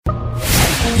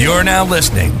You're now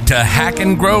listening to Hack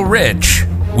and Grow Rich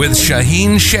with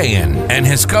Shaheen Shayan and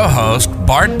his co-host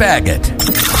Bart Baggett,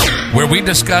 where we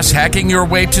discuss hacking your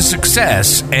way to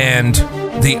success and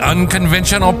the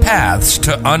unconventional paths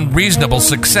to unreasonable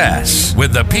success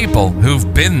with the people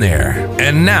who've been there.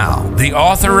 And now, the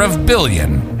author of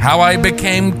Billion, How I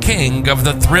Became King of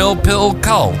the Thrill Pill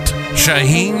Cult,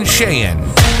 Shaheen Shayan.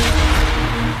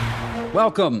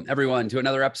 Welcome, everyone, to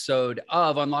another episode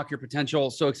of Unlock Your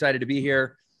Potential. So excited to be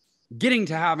here, getting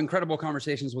to have incredible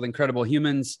conversations with incredible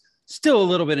humans. Still a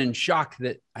little bit in shock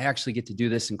that I actually get to do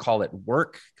this and call it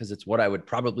work, because it's what I would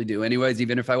probably do anyways,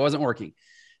 even if I wasn't working.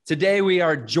 Today, we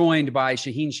are joined by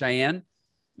Shaheen Shayan.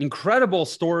 Incredible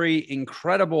story,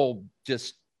 incredible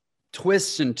just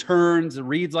twists and turns. It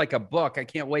reads like a book. I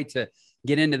can't wait to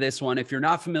get into this one. If you're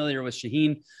not familiar with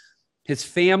Shaheen, his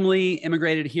family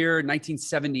immigrated here in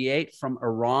 1978 from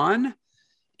Iran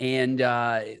and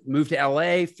moved to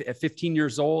LA at 15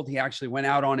 years old. He actually went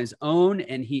out on his own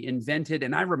and he invented,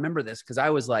 and I remember this because I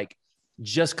was like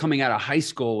just coming out of high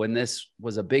school when this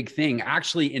was a big thing,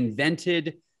 actually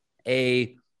invented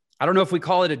I don't know if we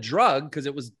call it a drug because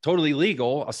it was totally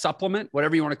legal, a supplement,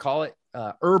 whatever you want to call it.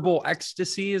 Herbal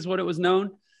ecstasy is what it was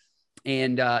known.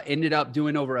 And ended up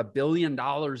doing over $1 billion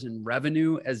in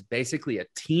revenue as basically a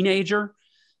teenager.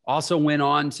 Also went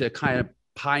on to kind of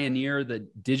pioneer the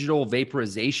digital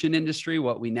vaporization industry,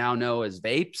 what we now know as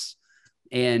vapes,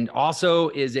 and also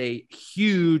is a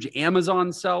huge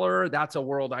Amazon seller. That's a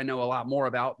world I know a lot more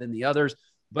about than the others,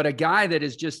 but a guy that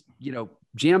is just,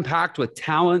 jam-packed with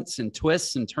talents and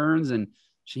twists and turns. And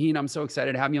Shaheen, I'm so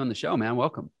excited to have you on the show, man.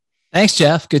 Welcome. Thanks,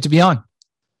 Jeff. Good to be on.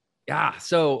 Yeah.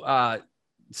 So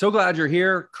glad you're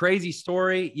here. Crazy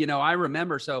story. I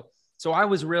remember. So I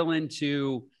was real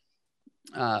into,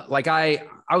 I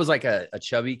was like a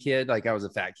chubby kid. Like I was a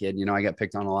fat kid, I got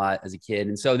picked on a lot as a kid.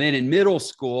 And so then in middle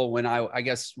school, when I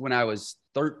was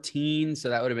 13, so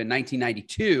that would have been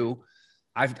 1992,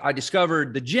 I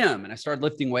discovered the gym and I started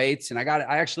lifting weights, and I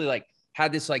actually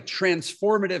had this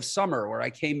transformative summer where I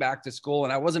came back to school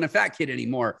and I wasn't a fat kid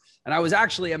anymore. And I was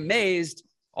actually amazed,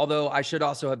 although I should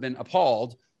also have been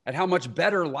appalled at how much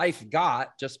better life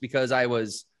got just because I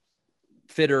was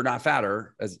fitter, not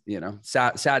fatter, as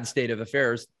sad state of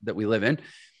affairs that we live in.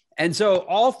 And so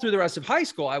all through the rest of high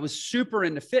school, I was super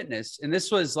into fitness. And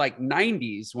this was like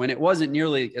 90s when it wasn't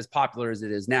nearly as popular as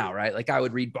it is now, right? Like I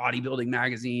would read bodybuilding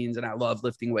magazines and I loved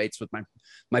lifting weights with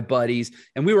my buddies.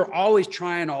 And we were always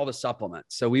trying all the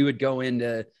supplements. So we would go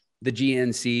into the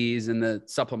GNCs and the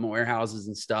supplement warehouses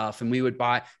and stuff. And we would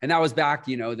buy, and that was back,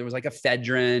 there was like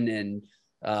ephedrine and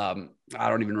I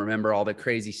don't even remember all the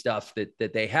crazy stuff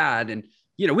that they had. And,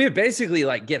 we would basically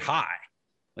get high.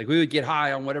 Like we would get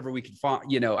high on whatever we could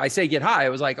find, I say get high. It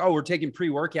was like, oh, we're taking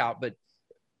pre-workout, but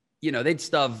they'd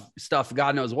stuff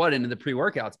God knows what into the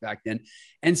pre-workouts back then.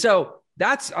 And so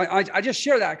I just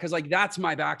share that because that's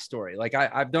my backstory.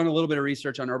 I've done a little bit of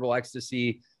research on herbal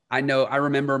ecstasy. I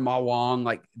remember Ma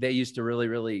Wong, they used to really,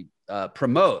 really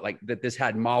promote that this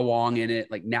had Ma Wong in it,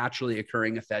 naturally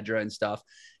occurring ephedra and stuff.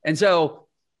 And so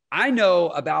I know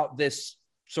about this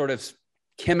sort of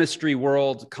chemistry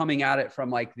world coming at it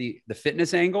from the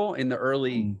fitness angle in the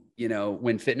early,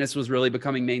 when fitness was really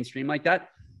becoming mainstream like that.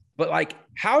 But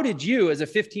how did you as a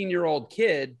 15-year-old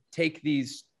kid take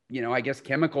these, I guess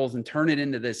chemicals and turn it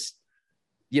into this,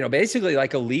 basically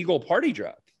like a legal party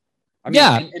drug? I mean,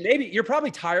 yeah. And maybe you're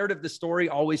probably tired of the story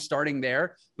always starting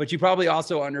there, but you probably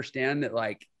also understand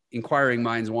that inquiring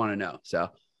minds want to know. So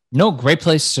no, great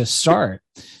place to start.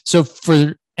 So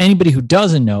for anybody who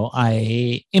doesn't know,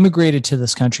 I immigrated to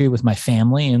this country with my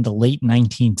family in the late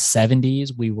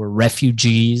 1970s. We were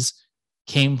refugees,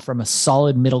 came from a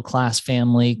solid middle-class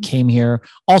family, came here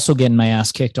also getting my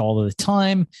ass kicked all of the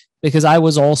time because I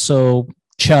was also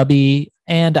chubby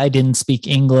and I didn't speak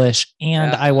English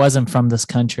and I wasn't from this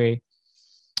country,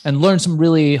 and learned some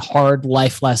really hard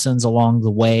life lessons along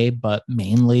the way. But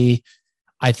mainly,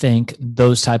 I think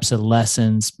those types of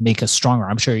lessons make us stronger.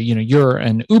 I'm sure, you're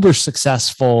an uber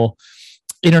successful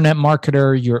internet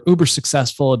marketer. You're uber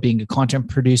successful at being a content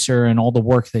producer and all the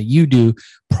work that you do.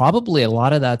 Probably a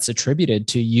lot of that's attributed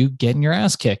to you getting your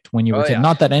ass kicked when you were a kid.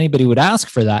 Not that anybody would ask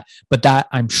for that, but that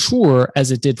I'm sure,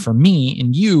 as it did for me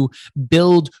and you,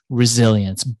 build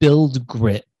resilience, build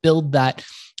grit, build that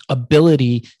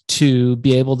ability to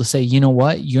be able to say, you know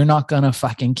what, you're not going to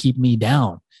fucking keep me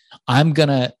down. I'm going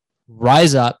to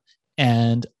rise up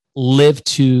and live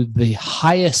to the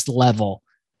highest level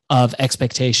of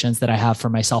expectations that I have for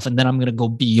myself. And then I'm going to go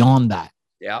beyond that.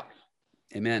 Yeah.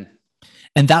 Amen.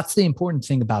 And that's the important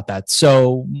thing about that.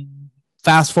 So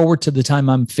fast forward to the time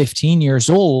I'm 15 years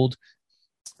old,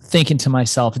 thinking to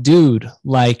myself, dude,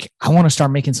 like, I want to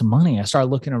start making some money. I start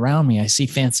looking around me. I see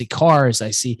fancy cars.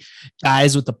 I see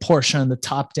guys with the Porsche and the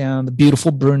top down, the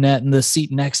beautiful brunette in the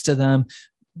seat next to them,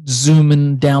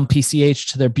 zooming down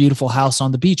PCH to their beautiful house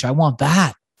on the beach. I want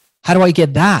that. How do I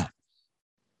get that?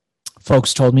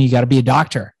 Folks told me you got to be a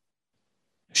doctor.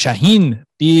 Shaheen,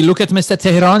 look at Mr.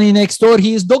 Tehrani next door.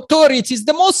 He is doctor. It is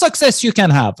the most success you can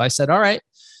have. I said, all right,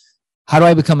 how do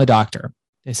I become a doctor?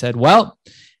 They said, well,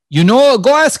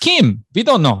 go ask him. We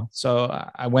don't know. So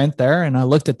I went there and I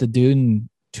looked at the dude, and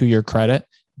to your credit,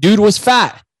 dude was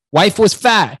fat. Wife was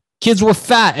fat. Kids were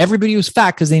fat. Everybody was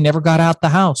fat because they never got out the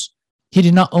house. He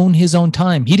did not own his own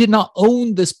time. He did not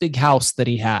own this big house that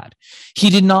he had. He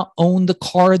did not own the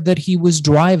car that he was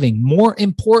driving. More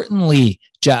importantly,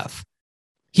 Jeff,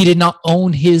 he did not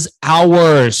own his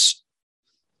hours.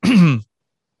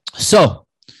 So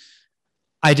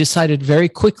I decided very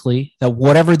quickly that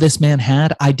whatever this man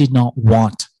had, I did not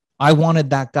want. I wanted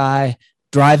that guy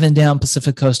driving down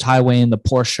Pacific Coast Highway in the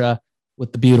Porsche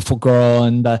with the beautiful girl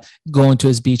and going to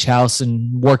his beach house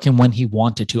and working when he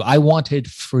wanted to. I wanted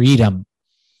freedom.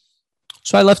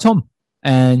 So I left home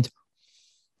and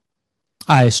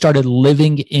I started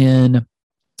living in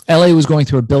LA. Was going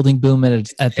through a building boom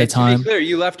at the time. To be clear,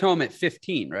 you left home at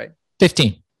 15, right?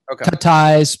 15. Okay. Cut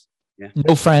ties,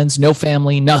 no friends, no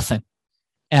family, nothing.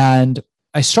 And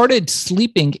I started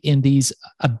sleeping in these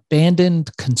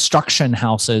abandoned construction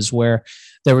houses where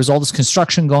there was all this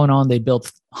construction going on. They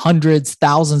built hundreds,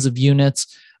 thousands of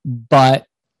units, but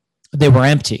they were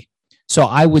empty. So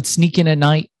I would sneak in at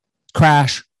night,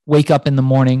 crash, wake up in the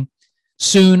morning.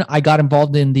 Soon I got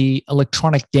involved in the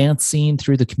electronic dance scene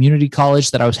through the community college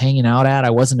that I was hanging out at.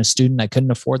 I wasn't a student. I couldn't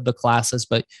afford the classes,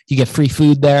 but you get free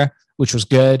food there, which was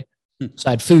good. So I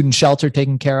had food and shelter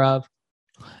taken care of.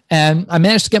 And I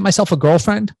managed to get myself a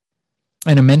girlfriend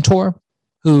and a mentor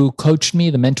who coached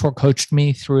me. The mentor coached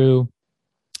me through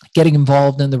getting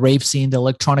involved in the rave scene, the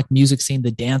electronic music scene,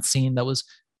 the dance scene that was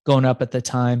going up at the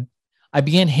time. I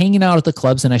began hanging out at the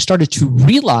clubs and I started to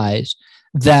realize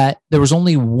that there was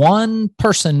only one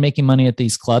person making money at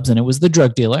these clubs, and it was the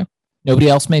drug dealer. Nobody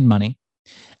else made money.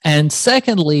 And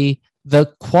secondly,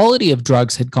 the quality of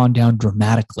drugs had gone down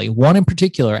dramatically. One in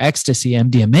particular, ecstasy,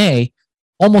 MDMA,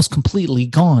 almost completely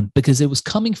gone because it was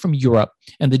coming from Europe,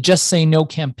 and the Just Say No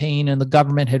campaign and the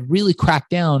government had really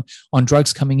cracked down on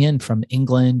drugs coming in from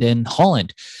England and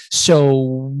Holland.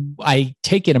 So I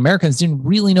take it Americans didn't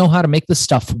really know how to make this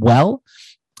stuff well.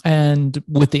 And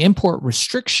with the import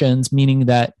restrictions, meaning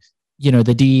that,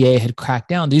 the DEA had cracked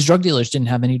down, these drug dealers didn't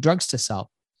have any drugs to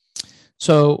sell.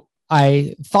 So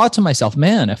I thought to myself,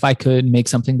 man, if I could make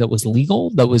something that was legal,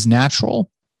 that was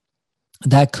natural,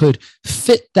 that could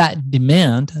fit that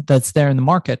demand that's there in the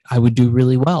market, I would do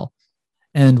really well.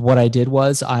 And what I did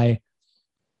was like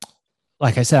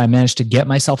I said, I managed to get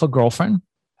myself a girlfriend.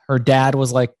 Her dad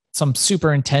was like some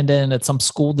superintendent at some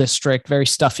school district, very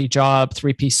stuffy job,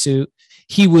 3-piece suit.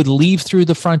 He would leave through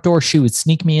the front door. She would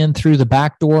sneak me in through the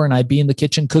back door, and I'd be in the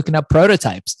kitchen cooking up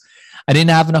prototypes. I didn't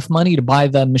have enough money to buy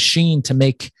the machine to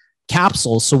make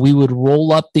capsules. So we would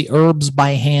roll up the herbs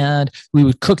by hand. We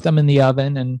would cook them in the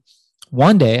oven. And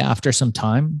one day, after some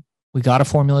time, we got a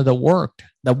formula that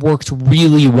worked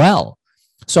really well.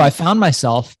 So I found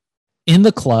myself in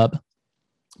the club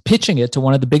pitching it to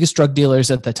one of the biggest drug dealers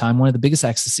at the time, one of the biggest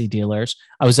ecstasy dealers.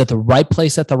 I was at the right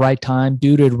place at the right time.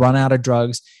 Dude had run out of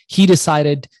drugs. He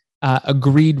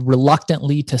agreed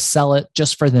reluctantly to sell it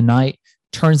just for the night.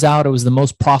 Turns out it was the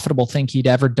most profitable thing he'd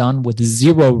ever done with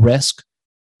zero risk.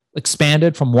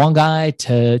 Expanded from one guy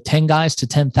to 10 guys to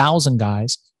 10,000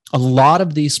 guys. A lot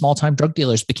of these small-time drug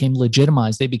dealers became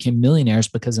legitimized. They became millionaires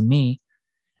because of me,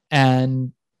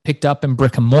 and picked up in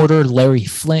brick and mortar. Larry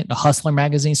Flint, a Hustler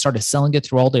magazine, started selling it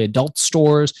through all the adult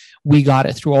stores. We got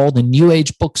it through all the new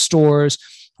age bookstores.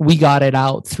 We got it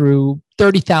out through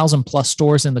 30,000 plus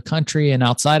stores in the country and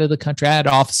outside of the country. I had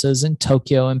offices in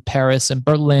Tokyo and Paris and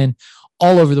Berlin,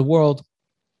 all over the world.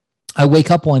 I wake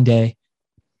up one day,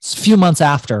 a few months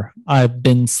after I've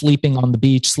been sleeping on the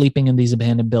beach, sleeping in these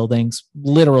abandoned buildings,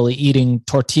 literally eating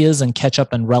tortillas and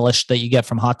ketchup and relish that you get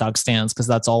from hot dog stands, because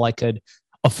that's all I could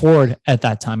afford at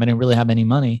that time. I didn't really have any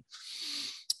money.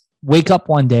 Wake up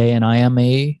one day and I am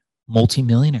a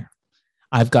multimillionaire.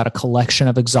 I've got a collection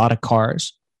of exotic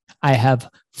cars. I have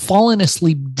fallen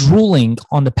asleep drooling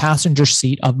on the passenger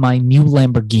seat of my new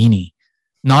Lamborghini.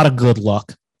 Not a good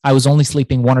look. I was only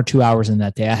sleeping 1 or 2 hours in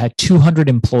that day. I had 200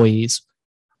 employees.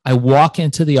 I walk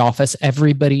into the office.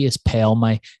 Everybody is pale.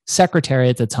 My secretary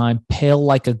at the time, pale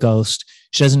like a ghost.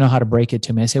 She doesn't know how to break it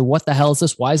to me. I say, what the hell is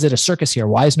this? Why is it a circus here?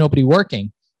 Why is nobody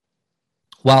working?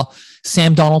 Well,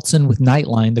 Sam Donaldson with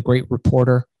Nightline, the great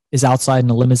reporter, is outside in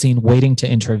a limousine waiting to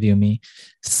interview me.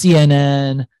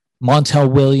 CNN,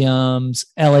 Montel Williams,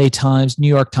 LA Times, New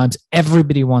York Times,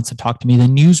 everybody wants to talk to me. The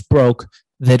news broke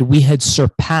that we had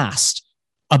surpassed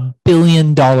 $1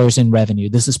 billion in revenue.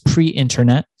 This is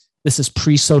pre-internet. This is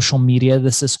pre-social media.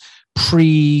 This is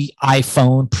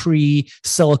pre-iPhone,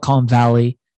 pre-Silicon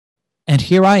Valley. And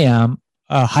here I am,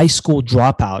 a high school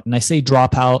dropout. And I say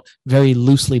dropout very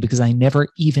loosely because I never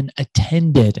even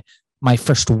attended my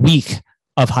first week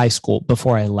of high school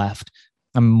before I left.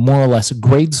 I'm more or less a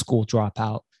grade school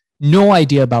dropout. No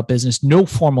idea about business, no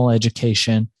formal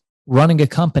education, running a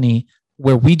company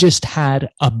where we just had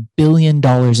 $1 billion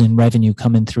in revenue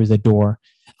coming through the door.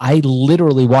 I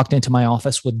literally walked into my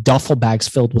office with duffel bags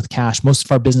filled with cash. Most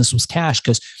of our business was cash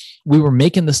because we were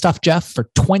making the stuff, Jeff,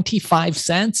 for 25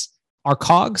 cents, our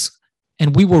COGS,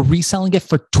 and we were reselling it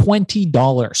for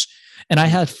 $20. And I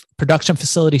had production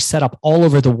facilities set up all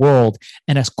over the world.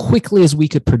 And as quickly as we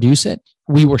could produce it,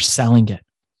 we were selling it.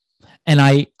 And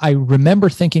I remember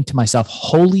thinking to myself,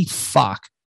 holy fuck,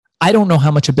 I don't know how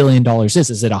much $1 billion is.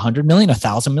 Is it 100 million,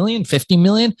 1,000 million, 50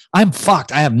 million? I'm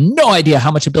fucked. I have no idea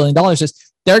how much $1 billion is.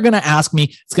 They're going to ask me,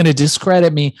 it's going to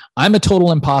discredit me. I'm a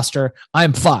total imposter.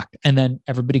 I'm fucked. And then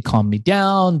everybody calmed me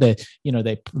down.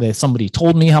 Somebody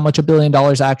told me how much $1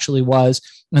 billion actually was.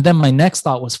 And then my next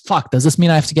thought was, fuck, does this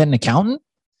mean I have to get an accountant?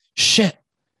 Shit.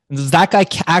 Does that guy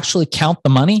actually count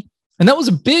the money? And that was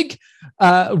a big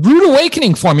rude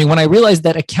awakening for me when I realized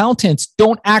that accountants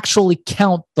don't actually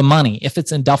count the money. If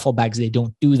it's in duffel bags, they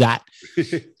don't do that,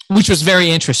 which was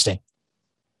very interesting.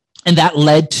 And that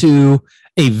led to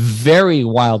a very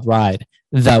wild ride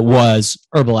that was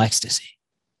herbal ecstasy.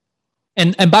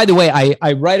 And by the way,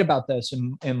 I write about this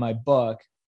in my book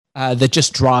that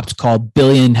just dropped called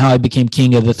Billion, How I Became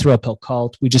King of the Thrill Pill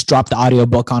Cult. We just dropped the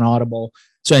audiobook on Audible.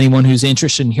 So anyone who's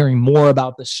interested in hearing more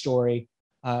about this story,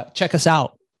 check us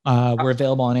out. We're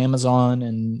available on Amazon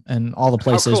and all the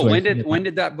places. Oh, cool. When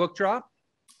did that book drop?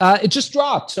 It just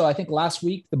dropped. So I think last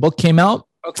week the book came out.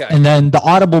 Okay. And then the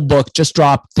Audible book just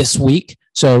dropped this week.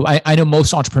 So I know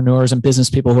most entrepreneurs and business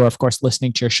people who are, of course,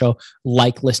 listening to your show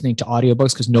like listening to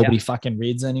audiobooks because nobody fucking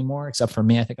reads anymore, except for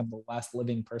me. I think I'm the last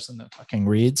living person that fucking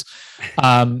reads.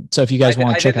 So if you guys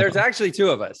want to check out. There's actually two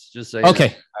of us. Just so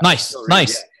okay. Nice.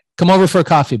 Come over for a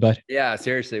coffee, bud. Yeah,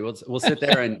 seriously. We'll sit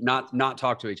there and not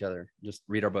talk to each other. Just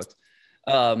read our books.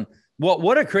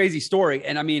 What a crazy story.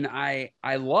 And I mean,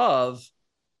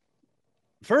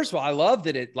 first of all, I love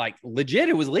that it like legit,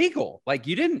 it was legal. Like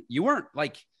you weren't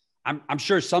like, I'm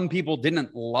sure some people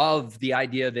didn't love the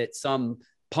idea that some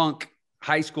punk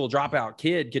high school dropout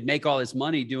kid could make all this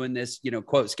money doing this,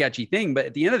 quote, sketchy thing. But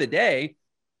at the end of the day,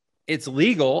 it's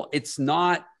legal. It's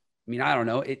not, I mean, I don't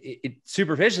know. It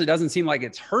superficially doesn't seem like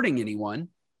it's hurting anyone.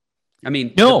 I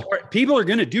mean, no, people are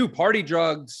going to do party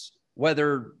drugs,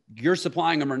 whether you're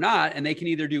supplying them or not. And they can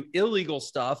either do illegal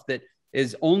stuff that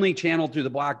is only channeled through the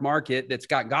black market that's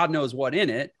got God knows what in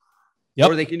it,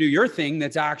 or they can do your thing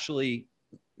that's actually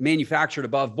manufactured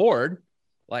above board.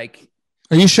 Like,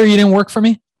 are you sure you didn't work for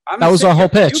me? That was our whole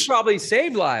pitch. You probably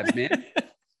saved lives, man.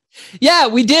 Yeah,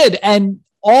 we did. And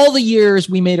all the years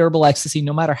we made herbal ecstasy,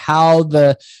 no matter how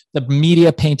the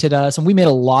media painted us, and we made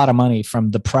a lot of money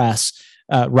from the press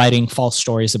writing false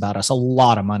stories about us, a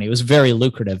lot of money. It was very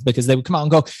lucrative because they would come out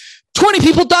and go, 20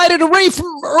 people died at a rave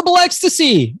from herbal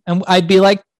ecstasy. And I'd be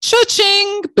like,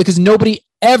 cha-ching, because nobody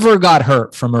ever got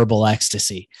hurt from herbal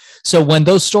ecstasy. So when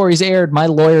those stories aired, my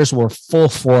lawyers were full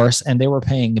force and they were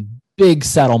paying big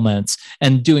settlements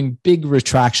and doing big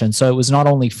retractions. So it was not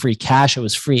only free cash, it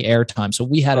was free airtime. So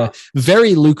we had a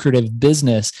very lucrative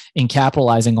business in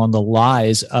capitalizing on the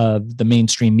lies of the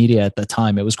mainstream media at the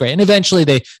time. It was great. And eventually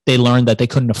they learned that they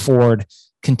couldn't afford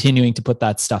continuing to put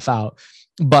that stuff out.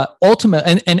 But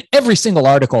ultimately, and every single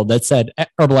article that said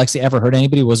herbal ecstasy ever hurt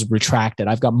anybody was retracted.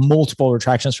 I've got multiple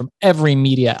retractions from every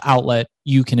media outlet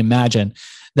you can imagine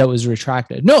that was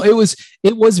retracted. No, it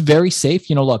was very safe.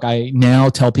 Look, I now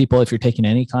tell people if you're taking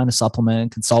any kind of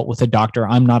supplement, consult with a doctor.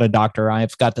 I'm not a doctor.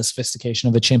 I've got the sophistication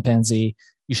of a chimpanzee.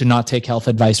 You should not take health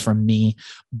advice from me,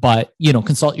 but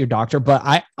consult your doctor.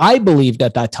 But I believed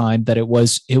at that time that it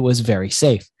was very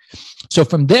safe. So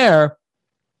from there,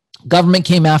 government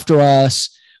came after us.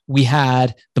 We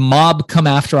had the mob come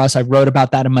after us. I wrote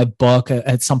about that in my book.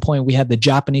 At some point, we had the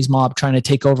Japanese mob trying to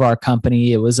take over our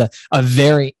company. It was a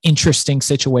very interesting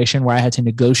situation where I had to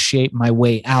negotiate my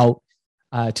way out,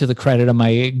 to the credit of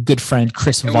my good friend,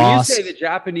 Chris Voss. When you say the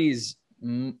Japanese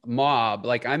mob,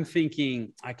 like I'm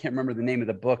thinking, I can't remember the name of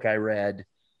the book I read,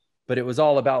 but it was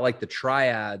all about like the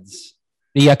triads.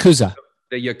 The Yakuza.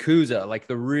 the Yakuza, like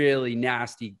the really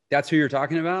nasty. That's who you're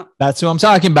talking about? That's who I'm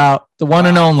talking about. The one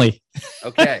and only.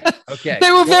 Okay. Okay.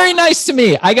 They were very nice to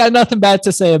me. I got nothing bad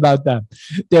to say about them.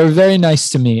 They were very nice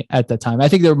to me at the time. I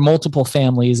think there were multiple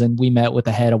families, and we met with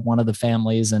the head of one of the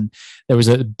families, and there was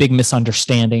a big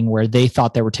misunderstanding where they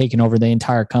thought they were taking over the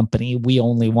entire company. We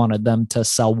only wanted them to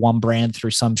sell one brand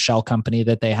through some shell company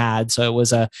that they had. So it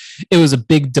was a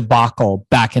big debacle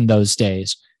back in those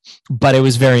days. But it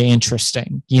was very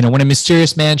interesting. You know, when a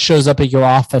mysterious man shows up at your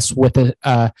office with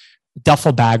a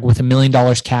duffel bag with $1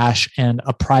 million cash and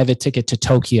a private ticket to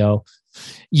Tokyo,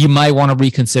 you might want to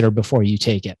reconsider before you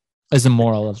take it, as the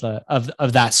moral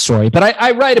of that story. But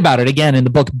I write about it again in the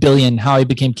book Billion, How I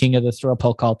Became King of the Thrill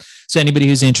Pill Cult. So anybody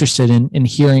who's interested in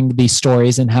hearing these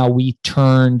stories and how we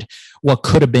turned what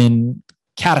could have been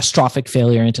catastrophic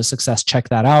failure into success, check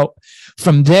that out.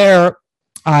 From there,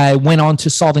 I went on to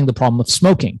solving the problem of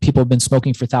smoking. People have been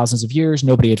smoking for thousands of years.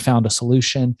 Nobody had found a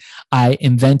solution. I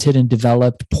invented and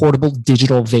developed portable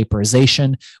digital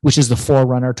vaporization, which is the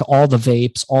forerunner to all the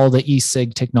vapes, all the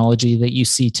e-cig technology that you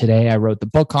see today. I wrote the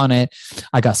book on it.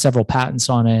 I got several patents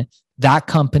on it. That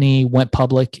company went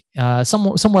public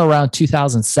somewhere around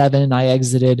 2007. I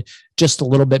exited just a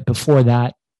little bit before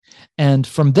that. And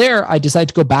from there, I decided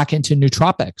to go back into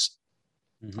nootropics.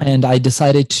 And I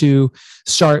decided to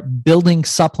start building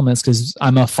supplements because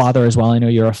I'm a father as well. I know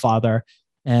you're a father.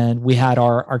 And we had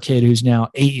our kid who's now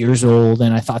 8 years old.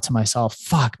 And I thought to myself,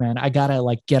 fuck, man, I got to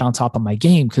like get on top of my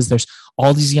game because there's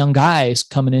all these young guys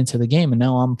coming into the game. And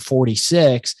now I'm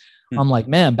 46. I'm like,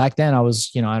 man, back then I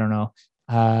was, I don't know,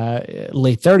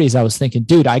 late 30s. I was thinking,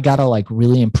 dude, I got to like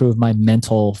really improve my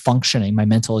mental functioning, my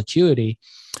mental acuity.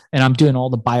 And I'm doing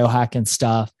all the biohacking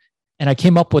stuff. And I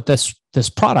came up with this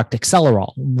product,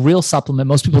 Accelerol, real supplement.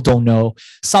 Most people don't know.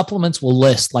 Supplements will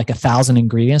list like 1,000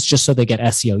 ingredients just so they get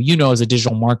SEO. You know, as a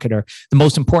digital marketer, the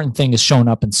most important thing is showing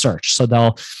up in search. So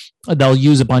they'll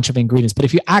use a bunch of ingredients. But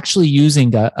if you're actually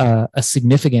using a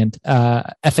significant,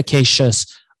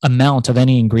 efficacious amount of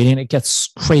any ingredient, it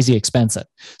gets crazy expensive.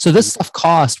 So this stuff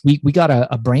cost, we got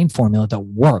a brain formula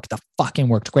that fucking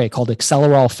worked great, called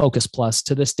Accelerol Focus Plus.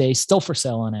 To this day, still for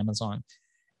sale on Amazon.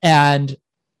 And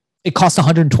it cost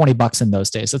 $120 in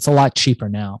those days. It's a lot cheaper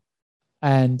now.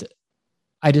 And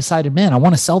I decided, man, I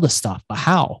want to sell this stuff, but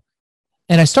how?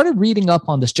 And I started reading up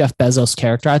on this Jeff Bezos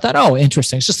character. I thought, oh,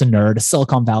 interesting. It's just a nerd, a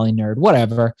Silicon Valley nerd,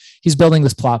 whatever. He's building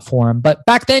this platform. But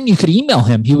back then you could email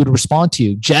him. He would respond to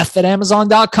you,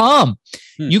 jeff@amazon.com.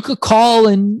 You could call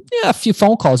and a few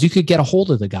phone calls. You could get a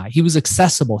hold of the guy. He was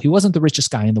accessible. He wasn't the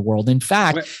richest guy in the world. In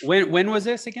fact, when was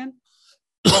this again?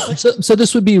 so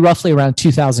this would be roughly around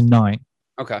 2009.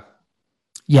 Okay.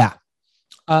 Yeah.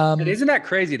 And isn't that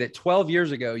crazy that 12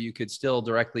 years ago you could still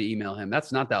directly email him?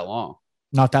 That's not that long.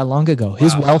 Not that long ago. Wow.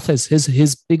 His wealth is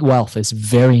his big wealth is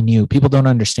very new. People don't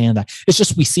understand that. It's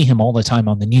just we see him all the time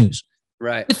on the news.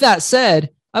 Right. With that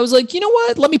said, I was like, you know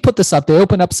what? Let me put this up. They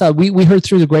opened up. So we heard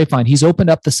through the grapevine. He's opened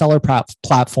up the seller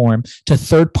platform to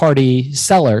third-party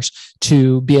sellers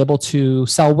to be able to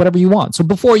sell whatever you want. So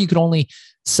before you could only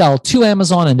sell to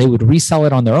Amazon and they would resell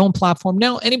it on their own platform.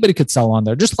 Now anybody could sell on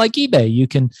there, just like eBay. You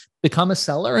can become a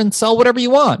seller and sell whatever you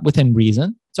want within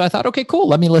reason. So I thought, okay, cool.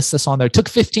 Let me list this on there. It took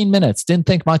 15 minutes. Didn't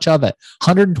think much of it.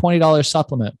 $120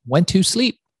 supplement. Went to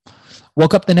sleep.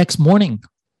 Woke up the next morning.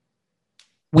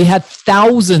 We had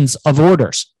thousands of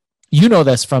orders. You know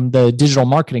this from the digital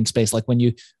marketing space. Like when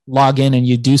you log in and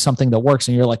you do something that works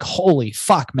and you're like, holy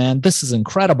fuck, man, this is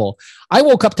incredible. I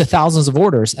woke up to thousands of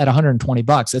orders at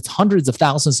 $120. It's hundreds of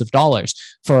thousands of dollars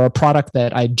for a product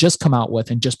that I just come out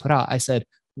with and just put out. I said,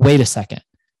 wait a second.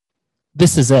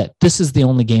 This is it. This is the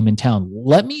only game in town.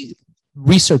 Let me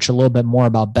research a little bit more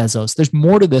about Bezos. There's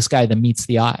more to this guy than meets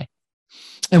the eye.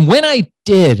 And when I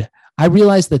did, I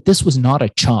realized that this was not a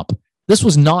chump. This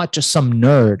was not just some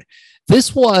nerd.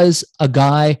 This was a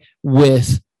guy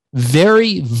with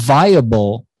very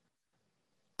viable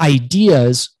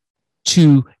ideas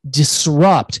to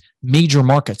disrupt major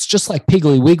markets, just like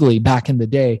Piggly Wiggly back in the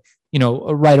day,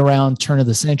 right around turn of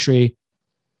the century.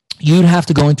 You'd have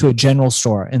to go into a general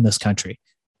store in this country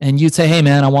and you'd say, hey,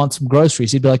 man, I want some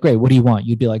groceries. He'd be like, great, what do you want?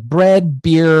 You'd be like, bread,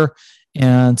 beer,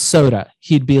 and soda.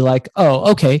 He'd be like,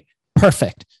 oh, okay,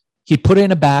 perfect. He'd put it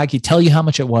in a bag. He'd tell you how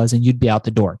much it was, and you'd be out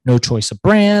the door. No choice of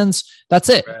brands. That's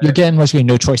it. Right. You're getting what you're getting.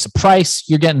 No choice of price.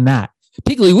 You're getting that.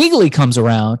 Piggly Wiggly comes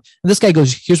around, and this guy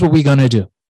goes, here's what we're going to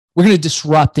do. We're going to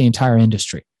disrupt the entire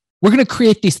industry. We're going to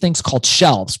create these things called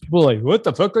shelves. People are like, what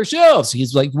the fuck are shelves?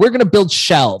 He's like, we're going to build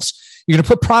shelves. You're going to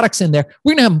put products in there.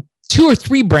 We're going to have 2 or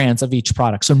 3 brands of each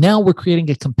product. So now we're creating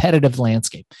a competitive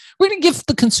landscape. We're going to give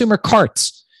the consumer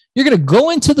carts. You're going to go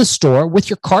into the store with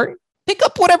your cart, pick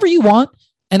up whatever you want,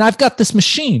 And I've got this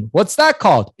machine. What's that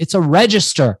called? It's a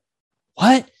register.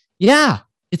 What? Yeah,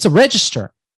 it's a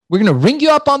register. We're going to ring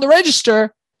you up on the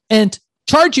register and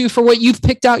charge you for what you've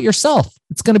picked out yourself.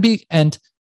 It's going to be, and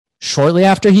shortly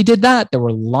after he did that, there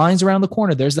were lines around the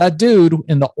corner. There's that dude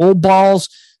in the Old Balls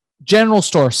general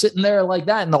store sitting there like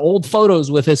that in the old photos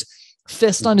with his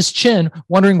fist on his chin,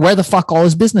 wondering where the fuck all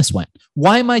his business went.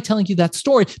 Why am I telling you that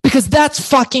story? Because that's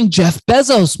fucking Jeff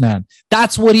Bezos, man.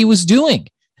 That's what he was doing.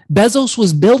 Bezos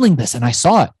was building this, and I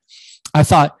saw it. I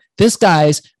thought, this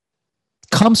guy's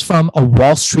comes from a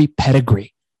Wall Street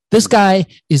pedigree. This guy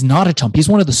is not a chump. He's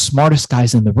one of the smartest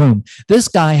guys in the room. This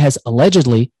guy has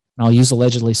allegedly, and I'll use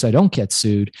allegedly so I don't get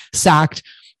sued, sacked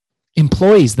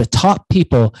employees, the top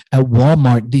people at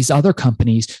Walmart, these other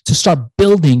companies, to start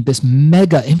building this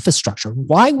mega infrastructure.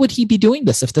 Why would he be doing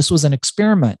this if this was an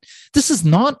experiment? This is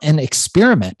not an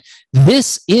experiment.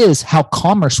 This is how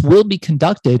commerce will be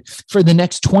conducted for the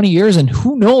next 20 years, and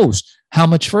who knows how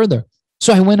much further.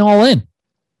 So I went all in.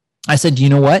 I said, you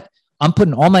know what? I'm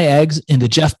putting all my eggs in the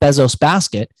Jeff Bezos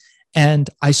basket. And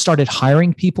I started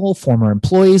hiring people, former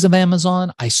employees of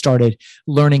Amazon. I started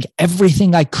learning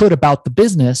everything I could about the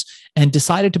business and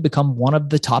decided to become one of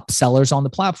the top sellers on the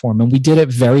platform. And we did it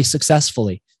very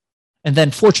successfully. And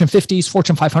then Fortune 50s,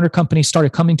 Fortune 500 companies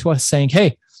started coming to us saying,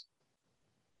 hey,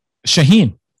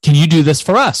 Shaheen, can you do this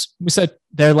for us? We said,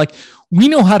 they're like, we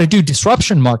know how to do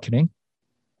disruption marketing.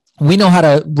 We know how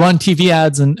to run TV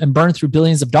ads and burn through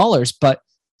billions of dollars, but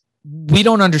we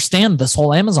don't understand this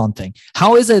whole Amazon thing.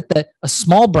 How is it that a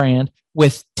small brand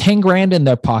with 10 grand in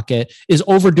their pocket is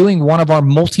overdoing one of our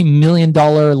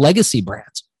multi-million-dollar legacy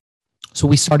brands? So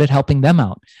we started helping them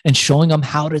out and showing them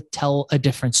how to tell a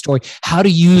different story, how to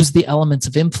use the elements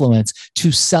of influence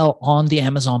to sell on the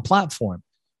Amazon platform.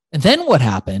 And then what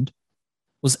happened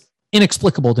was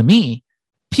inexplicable to me.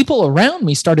 People around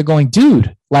me started going,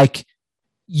 dude, like,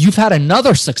 you've had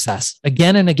another success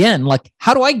again and again. Like,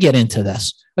 how do I get into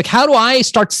this? Like, how do I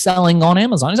start selling on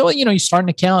Amazon? I said, well, you start an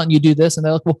account and you do this. And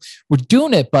they're like, well, we're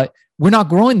doing it, but we're not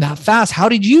growing that fast. How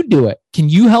did you do it? Can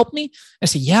you help me? I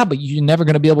said, yeah, but you're never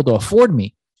going to be able to afford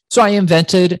me. So I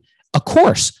invented a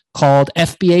course called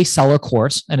FBA Seller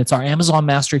Course. And it's our Amazon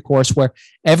Mastery course where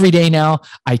every day now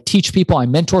I teach people, I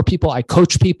mentor people, I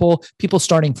coach people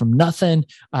starting from nothing,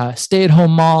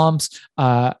 stay-at-home moms,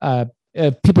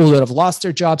 people that have lost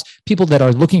their jobs, people that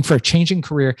are looking for a changing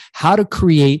career, how to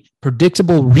create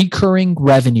predictable recurring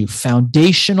revenue,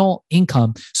 foundational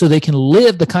income, so they can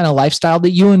live the kind of lifestyle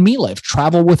that you and me live,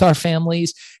 travel with our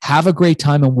families, have a great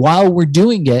time. And while we're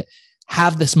doing it,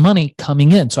 have this money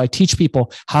coming in. So I teach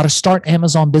people how to start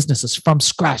Amazon businesses from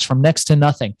scratch, from next to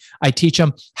nothing. I teach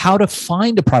them how to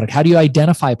find a product. How do you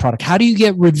identify a product? How do you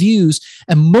get reviews?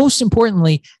 And most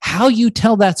importantly, how you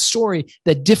tell that story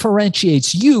that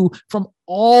differentiates you from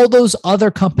all those other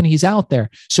companies out there.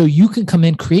 So you can come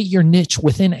in, create your niche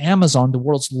within Amazon, the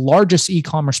world's largest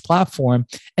e-commerce platform,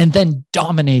 and then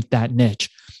dominate that niche.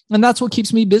 And that's what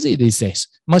keeps me busy these days.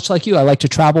 Much like you, I like to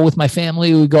travel with my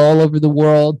family. We go all over the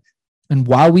world. And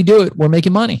while we do it, we're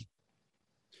making money.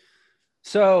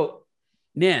 So,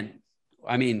 Nan,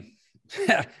 I mean,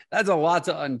 that's a lot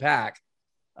to unpack.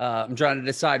 I'm trying to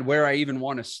decide where I even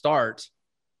want to start.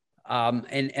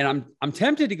 And I'm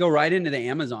tempted to go right into the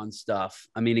Amazon stuff.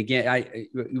 I mean, again,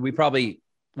 we probably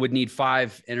would need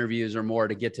 5 interviews or more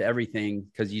to get to everything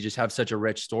because you just have such a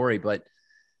rich story. But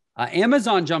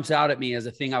Amazon jumps out at me as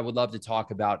a thing I would love to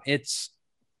talk about.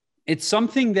 It's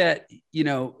something that,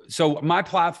 so my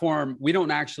platform, we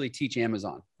don't actually teach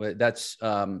Amazon, but that's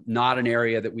not an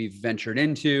area that we've ventured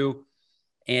into.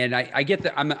 And I get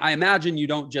that. I imagine you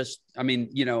don't just,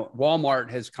 Walmart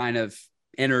has kind of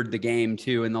entered the game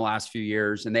too in the last few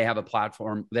years, and they have a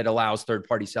platform that allows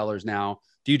third-party sellers now.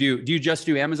 Do you just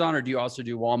do Amazon, or do you also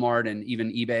do Walmart and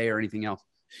even eBay or anything else?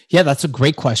 Yeah, that's a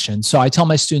great question. So I tell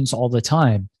my students all the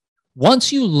time,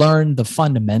 once you learn the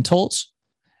fundamentals,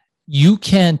 you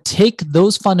can take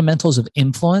those fundamentals of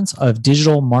influence, of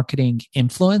digital marketing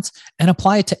influence, and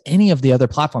apply it to any of the other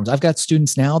platforms. I've got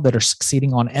students now that are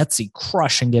succeeding on Etsy,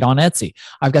 crushing it on Etsy.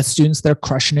 I've got students that are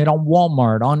crushing it on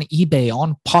Walmart, on eBay,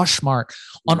 on Poshmark,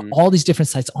 on all these different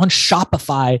sites, on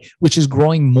Shopify, which is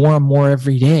growing more and more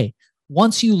every day.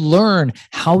 Once you learn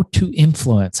how to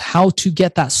influence, how to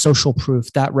get that social proof,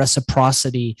 that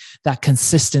reciprocity, that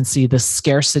consistency, the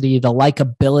scarcity, the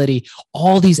likability,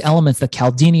 all these elements that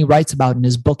Cialdini writes about in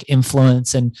his book,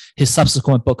 Influence, and his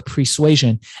subsequent book,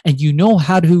 Persuasion, and you know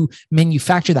how to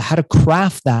manufacture that, how to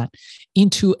craft that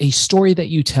into a story that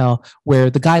you tell where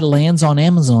the guy lands on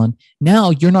Amazon.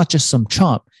 Now you're not just some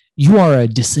chump. You are a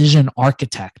decision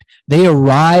architect They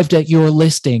arrived at your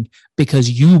listing because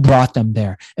you brought them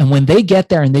there. And when they get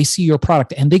there and they see your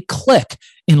product and they click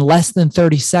in less than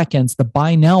 30 seconds, the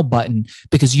buy now button,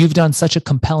 because you've done such a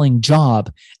compelling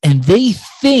job, and they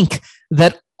think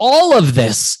that all of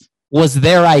this was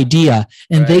their idea,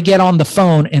 and they get on the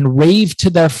phone and rave to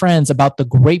their friends about the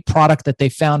great product that they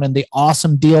found and the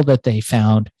awesome deal that they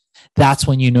found, that's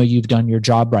when you know you've done your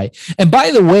job right. And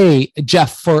by the way,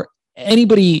 Jeff, for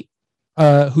anybody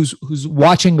who's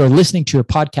watching or listening to your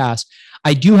podcast,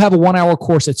 I do have a 1-hour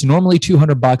course. It's normally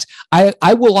 $200.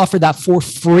 I will offer that for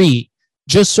free.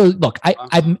 Just so, look,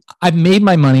 I've made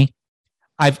my money.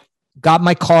 I've got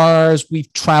my cars. We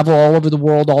travel all over the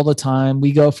world all the time.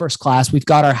 We go first class. We've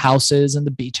got our houses and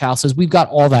the beach houses. We've got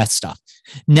all that stuff.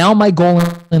 Now my goal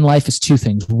in life is 2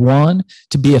 things. 1,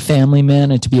 to be a family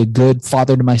man and to be a good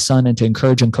father to my son and to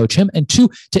encourage and coach him. And 2,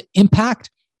 to impact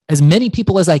as many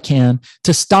people as I can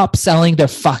to stop selling their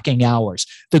fucking hours.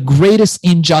 The greatest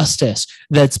injustice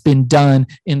that's been done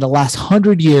in the last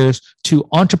 100 years to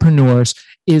entrepreneurs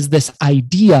is this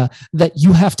idea that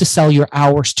you have to sell your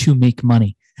hours to make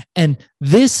money. And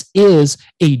this is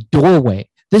a doorway.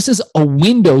 This is a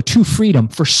window to freedom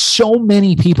for so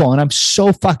many people. And I'm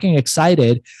so fucking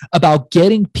excited about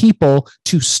getting people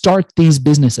to start these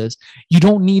businesses. You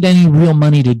don't need any real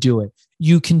money to do it.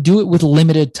 You can do it with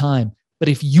limited time. But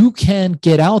if you can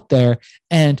get out there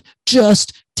and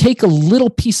just take a little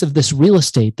piece of this real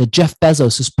estate that Jeff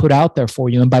Bezos has put out there for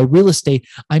you, and by real estate,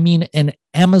 I mean an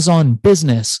Amazon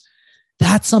business,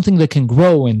 that's something that can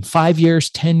grow in 5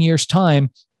 years, 10 years time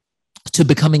to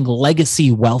becoming legacy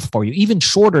wealth for you, even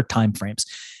shorter timeframes.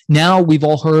 Now we've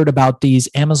all heard about these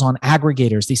Amazon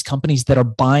aggregators, these companies that are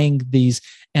buying these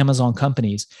Amazon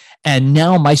companies. And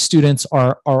now my students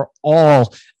are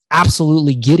all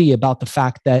absolutely giddy about the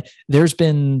fact that there's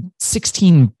been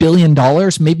 $16 billion,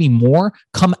 maybe more,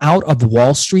 come out of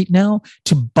Wall Street now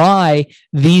to buy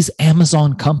these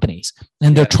Amazon companies.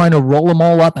 And they're trying to roll them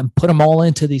all up and put them all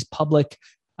into these public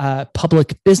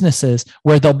businesses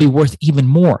where they'll be worth even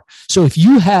more. So if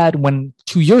you had, when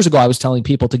 2 years ago I was telling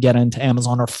people to get into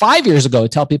Amazon, or 5 years ago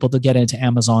tell people to get into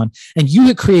Amazon, and you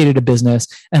had created a business,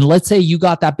 and let's say you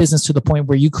got that business to the point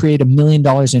where you create $1 million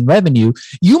in revenue,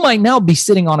 you might now be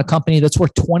sitting on a company that's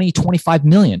worth 20, 25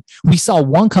 million. We saw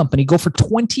one company go for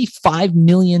 $25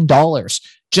 million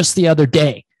just the other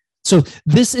day. So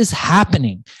this is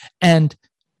happening, and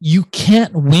you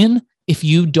can't win if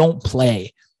you don't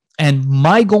play. And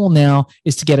my goal now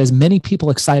is to get as many people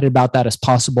excited about that as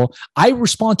possible. I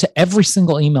respond to every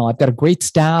single email. I've got a great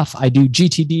staff. I do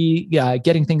GTD,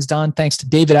 getting things done, thanks to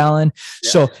David Allen. Yeah.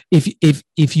 So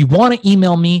if you want to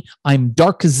email me, I'm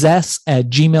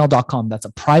darkzess@gmail.com. That's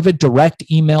a private direct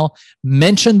email.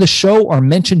 Mention the show or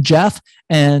mention Jeff,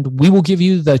 and we will give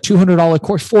you the $200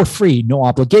 course for free. No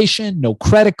obligation, no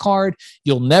credit card.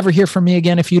 You'll never hear from me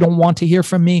again if you don't want to hear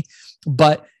from me.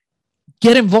 But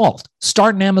get involved.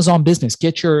 Start an Amazon business.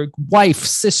 Get your wife,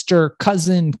 sister,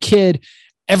 cousin, kid,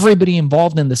 everybody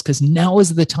involved in this, because now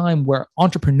is the time where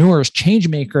entrepreneurs, change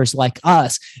makers like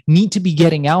us need to be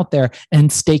getting out there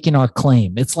and staking our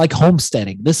claim. It's like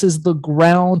homesteading. This is the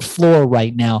ground floor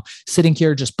right now. Sitting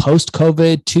here just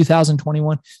post-COVID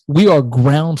 2021, we are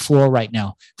ground floor right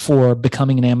now for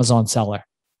becoming an Amazon seller.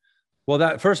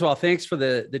 Well, first of all, thanks for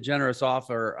the generous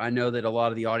offer. I know that a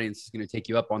lot of the audience is going to take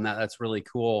you up on that. That's really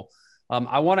cool.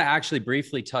 I want to actually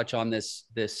briefly touch on this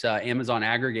Amazon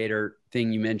aggregator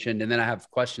thing you mentioned, and then I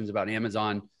have questions about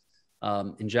Amazon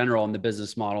in general and the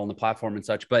business model and the platform and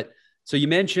such. But so you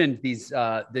mentioned these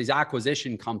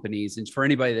acquisition companies, and for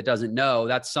anybody that doesn't know,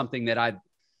 that's something that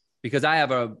because I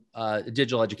have a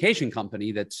digital education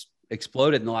company that's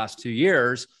exploded in the last 2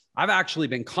 years. I've actually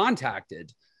been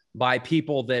contacted by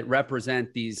people that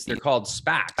represent these. They're called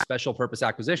SPACs, special purpose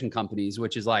acquisition companies,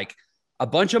 which is like a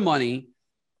bunch of money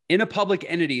in a public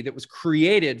entity that was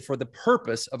created for the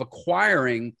purpose of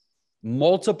acquiring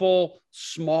multiple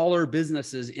smaller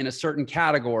businesses in a certain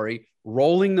category,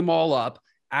 rolling them all up,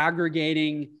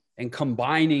 aggregating and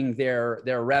combining their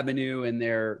revenue and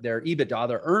their EBITDA,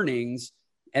 their earnings,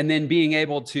 and then being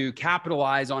able to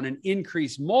capitalize on an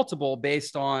increased multiple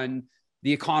based on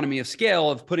the economy of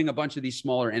scale of putting a bunch of these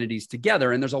smaller entities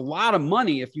together. And there's a lot of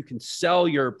money if you can sell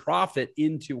your profit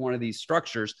into one of these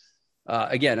structures.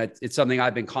 Again, it's something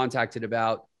I've been contacted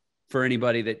about. For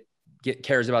anybody that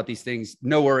cares about these things,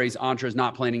 no worries. Entre is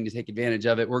not planning to take advantage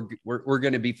of it. We're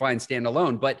going to be fine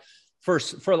standalone. But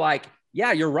for like,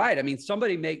 yeah, you're right. I mean,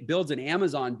 somebody builds an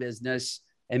Amazon business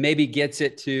and maybe gets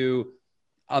it to,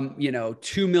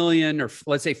 2 million, or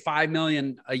let's say 5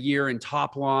 million a year in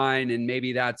top line, and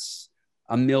maybe that's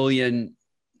 $1 million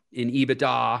in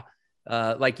EBITDA.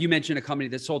 like you mentioned a company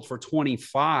that sold for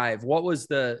 25. What was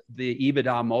the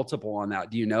EBITDA multiple on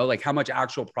that? Do you know, like how much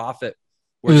actual profit?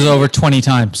 It was over 20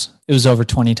 times. It was over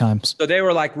 20 times. So they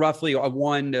were like roughly a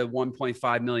 1 to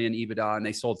 1.5 million EBITDA and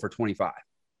they sold for 25.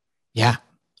 Yeah.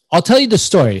 I'll tell you the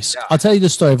stories. Yeah. I'll tell you the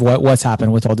story of what's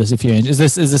happened with all this. If you is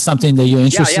this something that you're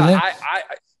interested in?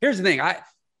 Here's the thing.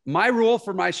 My rule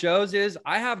for my shows is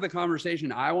I have the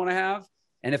conversation I want to have.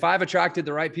 And if I've attracted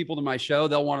the right people to my show,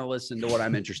 they'll want to listen to what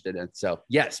I'm interested in. So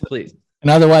yes, please.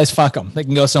 And otherwise, fuck them. They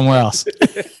can go somewhere else.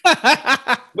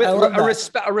 With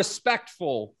a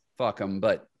respectful fuck them,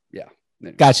 but yeah.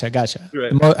 Anyway. Gotcha.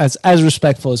 Right. As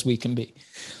respectful as we can be.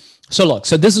 So look,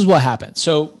 so this is what happened.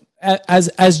 So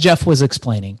as Jeff was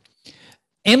explaining,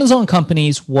 Amazon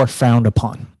companies were frowned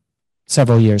upon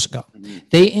several years ago.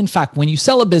 They, in fact, when you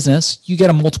sell a business, you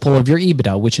get a multiple of your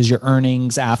EBITDA, which is your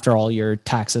earnings after all your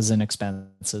taxes and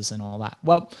expenses and all that.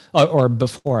 Well, or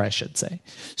before, I should say.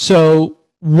 So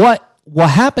what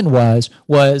happened was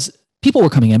people were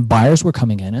coming in, buyers were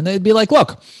coming in, and they'd be like,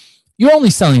 look, you're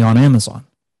only selling on Amazon.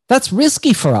 That's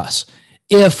risky for us.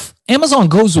 If Amazon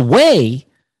goes away,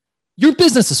 your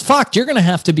business is fucked. You're going to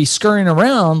have to be scurrying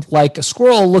around like a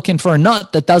squirrel looking for a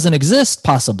nut that doesn't exist,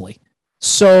 possibly.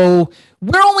 So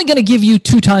we're only going to give you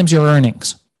 2 times your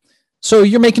earnings. So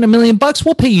you're making $1 million.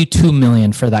 We'll pay you $2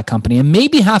 million for that company. And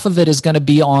maybe half of it is going to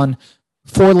be on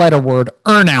 4-letter word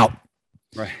earn out,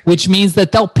 right? Which means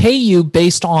that they'll pay you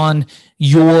based on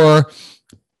your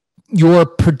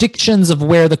predictions of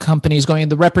where the company is going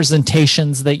and the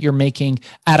representations that you're making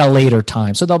at a later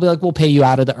time. So they'll be like, we'll pay you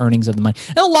out of the earnings of the money.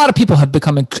 And a lot of people have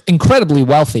become incredibly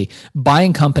wealthy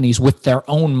buying companies with their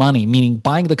own money, meaning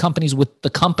buying the companies with the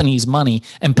company's money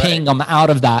and paying them out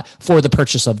of that for the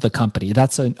purchase of the company.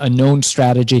 That's a known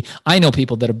strategy. I know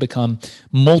people that have become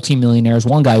multimillionaires.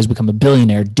 One guy who's become a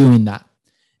billionaire doing that.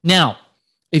 Now,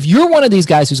 if you're one of these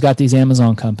guys who's got these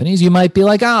Amazon companies, you might be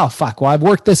like, oh, fuck, well, I've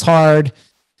worked this hard.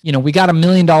 You know, we got $1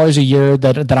 million a year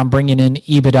that I'm bringing in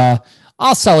EBITDA.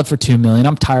 I'll sell it for $2 million.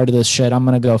 I'm tired of this shit. I'm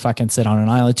going to go fucking sit on an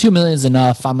island. $2 million is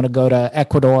enough. I'm going to go to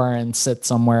Ecuador and sit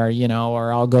somewhere, you know,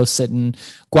 or I'll go sit in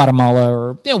Guatemala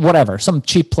or whatever, some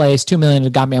cheap place. $2 million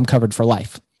got me. I'm covered for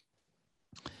life.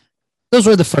 Those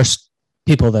were the first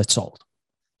people that sold.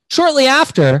 Shortly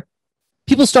after,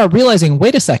 people start realizing,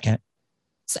 wait a second,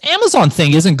 this Amazon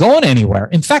thing isn't going anywhere.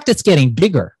 In fact, it's getting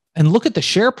bigger. And look at the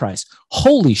share price.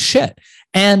 Holy shit.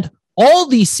 And all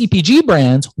these CPG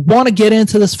brands want to get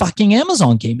into this fucking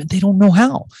Amazon game and they don't know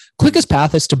how. Quickest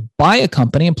path is to buy a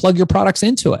company and plug your products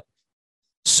into it.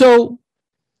 So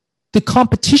the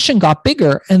competition got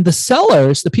bigger and the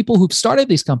sellers, the people who started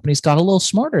these companies, got a little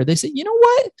smarter. They said, you know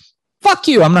what? Fuck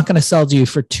you. I'm not going to sell to you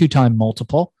for 2x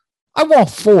multiple. I want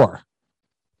 4.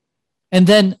 And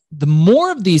then the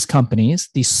more of these companies,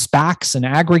 these SPACs and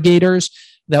aggregators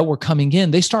that were coming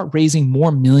in, they start raising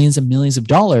more millions and millions of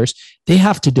dollars they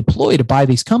have to deploy to buy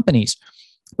these companies.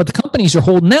 But the companies are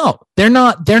holding out. They're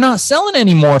not selling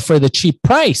anymore for the cheap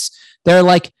price. They're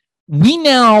like,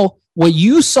 what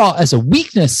you saw as a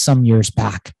weakness some years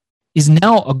back is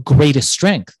now a greatest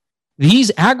strength.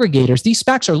 These aggregators, these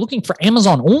SPACs are looking for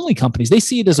Amazon only companies. They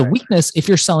see it as a weakness if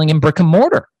you're selling in brick and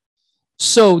mortar.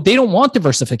 So they don't want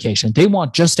diversification. They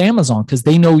want just Amazon because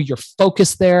they know you're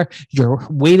focused there, you're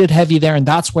weighted heavy there, and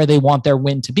that's where they want their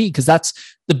win to be because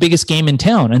that's the biggest game in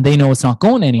town, and they know it's not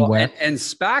going anywhere. Well, and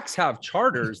SPACs have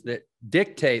charters that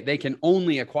dictate they can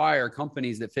only acquire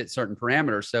companies that fit certain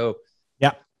parameters. So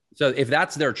yeah. So if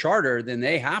that's their charter, then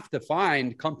they have to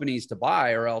find companies to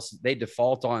buy or else they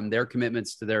default on their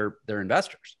commitments to their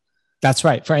investors. That's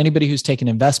right. For anybody who's taken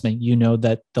investment, you know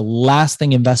that the last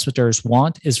thing investors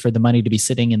want is for the money to be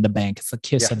sitting in the bank. It's the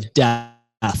kiss of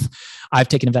death. I've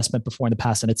taken investment before in the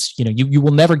past, and it's, you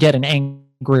will never get an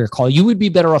angrier call. You would be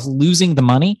better off losing the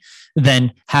money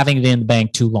than having it in the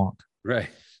bank too long. Right.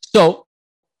 So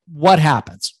what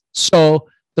happens? So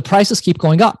the prices keep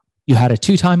going up. You had a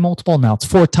 2x multiple. Now it's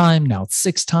 4x. Now it's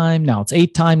 6x. Now it's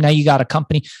 8x. Now you got a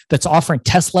company that's offering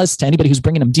Teslas to anybody who's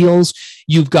bringing them deals.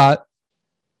 You've got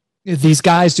these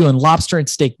guys doing lobster and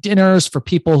steak dinners for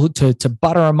people who to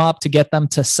butter them up to get them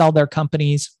to sell their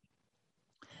companies.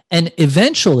 And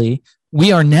eventually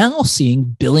we are now seeing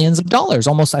billions of dollars,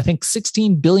 almost, I think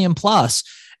 16 billion plus,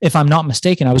 if I'm not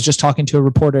mistaken. I was just talking to a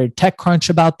reporter at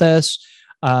TechCrunch about this.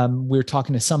 We were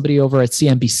talking to somebody over at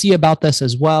CNBC about this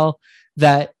as well,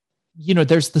 that,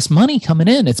 there's this money coming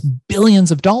in. It's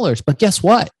billions of dollars, but guess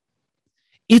what?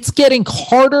 It's getting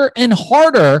harder and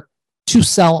harder to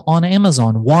sell on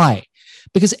Amazon. Why?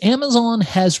 Because Amazon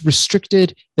has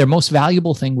restricted their most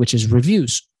valuable thing, which is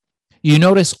reviews. You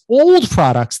notice old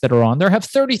products that are on there have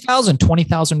 30,000,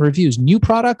 20,000 reviews. New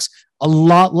products, a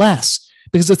lot less,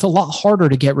 because it's a lot harder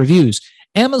to get reviews.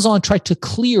 Amazon tried to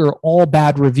clear all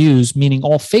bad reviews, meaning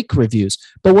all fake reviews.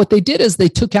 But what they did is they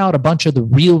took out a bunch of the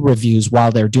real reviews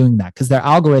while they're doing that because their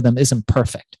algorithm isn't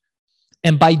perfect.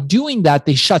 And by doing that,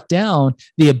 they shut down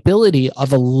the ability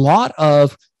of a lot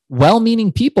of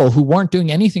well-meaning people who weren't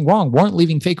doing anything wrong, weren't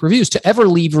leaving fake reviews, to ever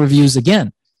leave reviews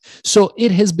again. So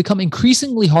it has become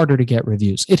increasingly harder to get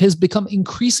reviews. It has become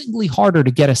increasingly harder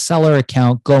to get a seller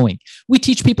account going. We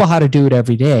teach people how to do it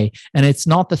every day, and it's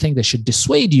not the thing that should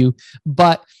dissuade you,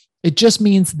 but it just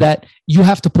means that you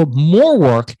have to put more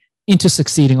work into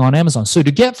succeeding on Amazon. So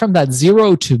to get from that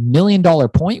 $0 to $1 million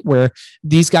point where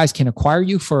these guys can acquire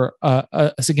you for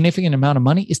a significant amount of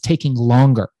money is taking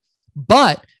longer,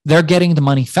 but they're getting the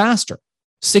money faster.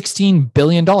 $16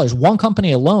 billion. One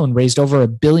company alone raised over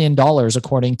 $1 billion,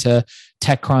 according to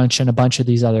TechCrunch and a bunch of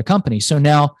these other companies. So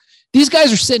now these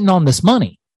guys are sitting on this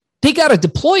money. They got to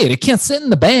deploy it. It can't sit in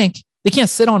the bank. They can't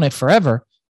sit on it forever.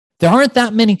 There aren't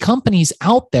that many companies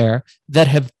out there that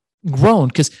have grown.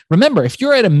 Because remember, if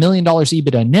you're at $1 million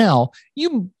EBITDA now,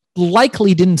 you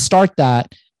likely didn't start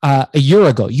that a year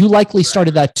ago. You likely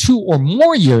started that 2 or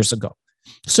more years ago.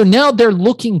 So now they're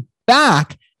looking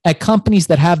back at companies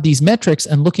that have these metrics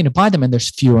and looking to buy them, and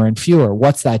there's fewer and fewer.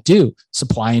 What's that do?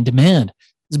 Supply and demand.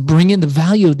 It's bringing the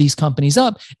value of these companies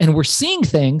up. And we're seeing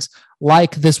things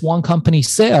like this one company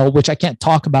sale, which I can't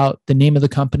talk about the name of the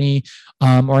company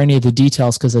or any of the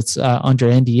details because it's under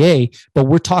NDA, but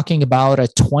we're talking about a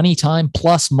 20-time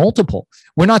plus multiple.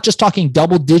 We're not just talking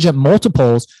double-digit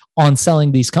multiples on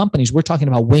selling these companies. We're talking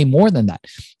about way more than that.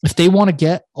 If they want to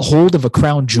get a hold of a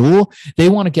crown jewel, they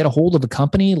want to get a hold of a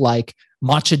company like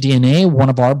Matcha DNA, one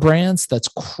of our brands that's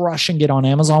crushing it on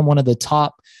Amazon, one of the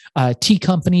top tea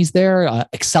companies there,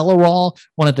 Accelerol,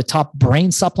 one of the top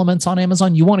brain supplements on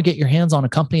Amazon. You want to get your hands on a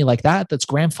company like that that's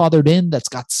grandfathered in, that's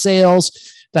got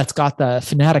sales, that's got the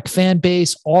fanatic fan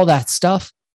base, all that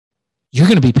stuff. You're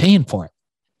going to be paying for it.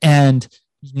 And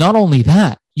not only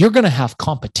that, you're going to have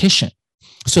competition.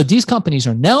 So these companies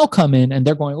are now coming and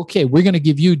they're going, okay, we're going to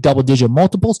give you double-digit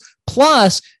multiples,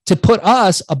 plus to put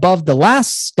us above the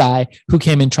last guy who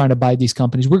came in trying to buy these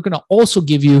companies. We're going to also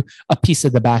give you a piece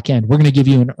of the back end. We're going to give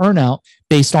you an earnout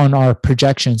based on our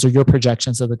projections or your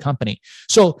projections of the company.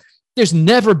 So there's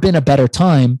never been a better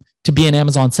time to be an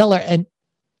Amazon seller. And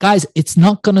guys, it's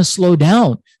not going to slow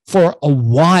down for a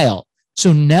while.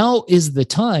 So now is the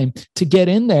time to get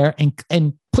in there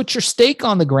and put your stake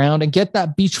on the ground and get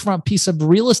that beachfront piece of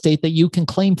real estate that you can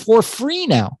claim for free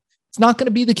now. It's not going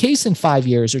to be the case in 5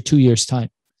 years or 2 years' time.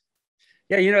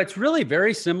 Yeah, it's really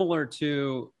very similar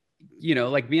to,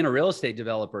 like being a real estate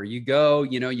developer. You go,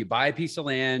 you buy a piece of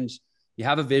land, you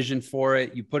have a vision for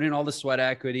it, you put in all the sweat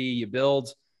equity, you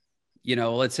build,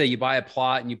 let's say you buy a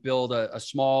plot and you build a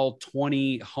small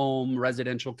 20-home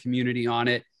residential community on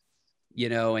it,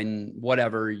 and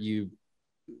whatever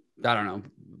I don't know.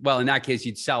 Well, in that case,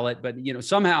 you'd sell it, but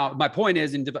somehow my point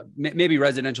is, maybe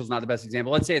residential is not the best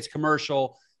example. Let's say it's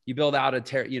commercial. You build out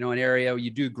an area, you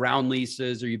do ground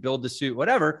leases or you build the suit,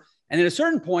 whatever. And at a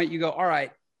certain point you go, all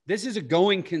right, this is a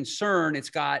going concern. It's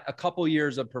got a couple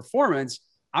years of performance.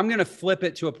 I'm going to flip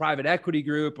it to a private equity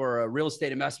group or a real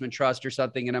estate investment trust or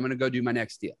something. And I'm going to go do my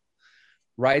next deal.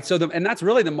 Right. So, and that's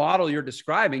really the model you're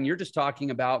describing. You're just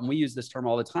talking about, and we use this term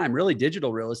all the time, really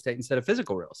digital real estate instead of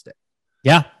physical real estate.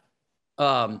 Yeah.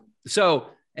 So,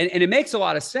 and it makes a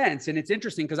lot of sense. And it's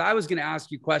interesting because I was going to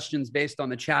ask you questions based on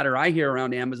the chatter I hear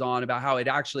around Amazon about how it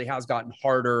actually has gotten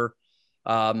harder,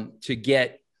 to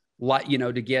get,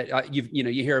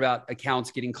 you hear about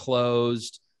accounts getting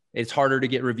closed. It's harder to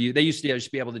get reviewed. They used to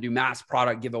just be able to do mass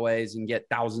product giveaways and get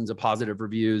thousands of positive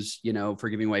reviews, for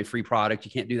giving away free product.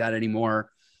 You can't do that anymore.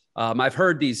 I've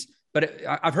heard these,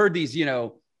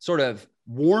 sort of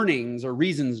warnings or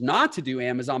reasons not to do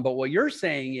Amazon. But what you're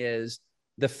saying is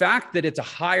the fact that it's a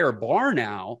higher bar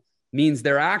now means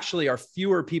there actually are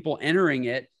fewer people entering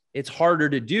it. It's harder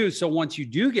to do. So once you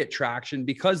do get traction,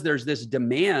 because there's this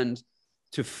demand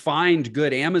to find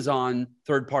good Amazon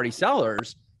third-party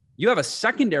sellers, you have a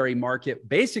secondary market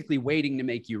basically waiting to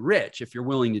make you rich if you're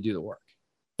willing to do the work.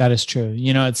 That is true.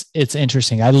 It's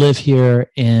interesting. I live here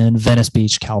in Venice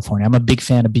Beach, California. I'm a big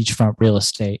fan of beachfront real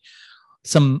estate.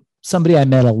 Somebody I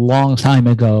met a long time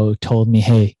ago told me,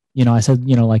 hey, I said,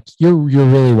 like you're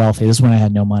really wealthy. This is when I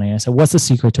had no money. I said, what's the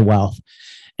secret to wealth?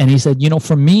 And he said,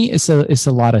 for me, it's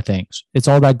a lot of things. It's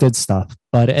all that good stuff.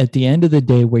 But at the end of the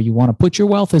day, where you want to put your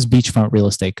wealth is beachfront real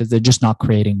estate, because they're just not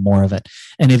creating more of it.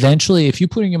 And eventually, if you're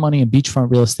putting your money in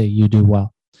beachfront real estate, you do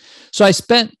well. So I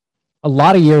spent a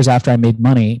lot of years after I made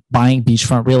money buying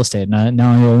beachfront real estate. Now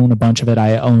I own a bunch of it.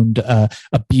 I owned a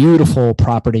beautiful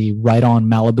property right on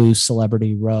Malibu's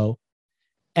Celebrity Row.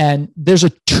 And there's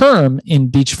a term in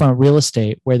beachfront real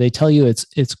estate where they tell you it's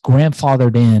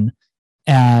grandfathered in,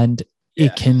 and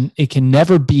it can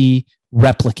never be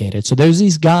replicated. So there's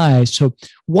these guys. So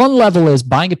one level is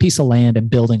buying a piece of land and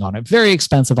building on it, very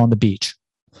expensive on the beach.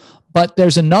 But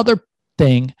there's another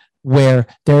thing where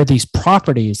there are these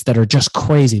properties that are just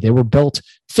crazy. They were built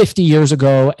 50 years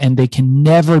ago and they can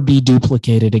never be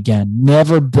duplicated again,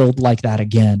 never built like that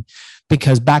again,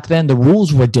 because back then the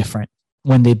rules were different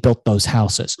when they built those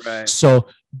houses. Right. So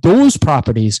those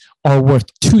properties are worth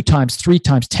 2 times, 3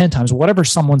 times, 10 times, whatever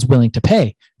someone's willing to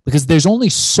pay, because there's only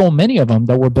so many of them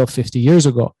that were built 50 years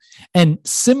ago. And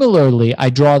similarly,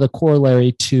 I draw the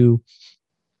corollary to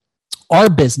our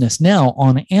business now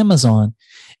on Amazon,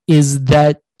 is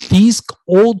that these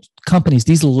old companies,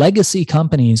 these legacy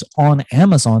companies on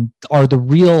Amazon are the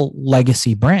real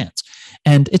legacy brands.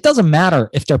 And it doesn't matter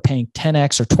if they're paying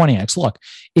 10x or 20x. Look,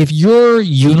 if you're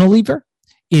Unilever,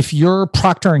 if you're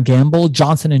Procter & Gamble,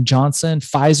 Johnson & Johnson,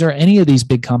 Pfizer, any of these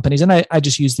big companies, and I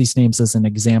just use these names as an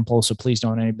example, so please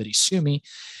don't anybody sue me.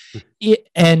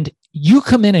 And you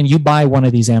come in and you buy one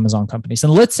of these Amazon companies,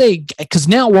 and let's say, because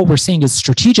now what we're seeing is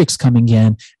strategics coming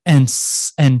in and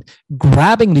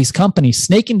grabbing these companies,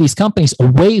 snaking these companies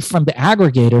away from the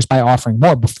aggregators by offering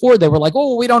more. Before they were like,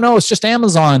 oh, we don't know, it's just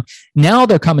Amazon. Now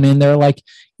they're coming in, they're like,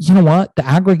 you know what? The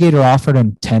aggregator offered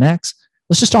them 10x.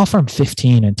 Let's just offer them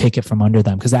 15 and take it from under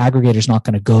them, because the aggregator is not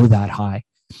going to go that high.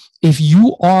 If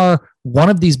you are one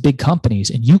of these big companies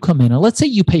and you come in and let's say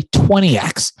you pay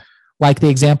 20x, like the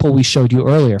example we showed you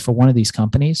earlier for one of these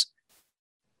companies,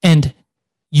 and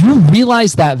you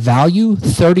realize that value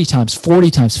 30 times, 40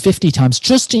 times, 50 times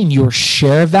just in your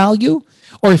share value,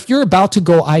 or if you're about to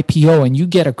go IPO and you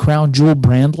get a crown jewel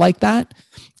brand like that,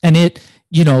 and it,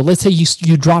 you know, let's say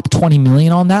you drop 20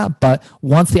 million on that, but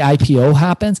once the IPO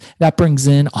happens, that brings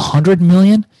in 100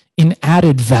 million in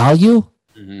added value.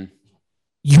 Mm-hmm.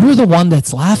 You're the one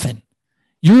that's laughing.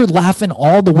 You're laughing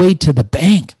all the way to the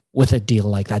bank with a deal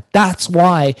like that. That's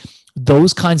why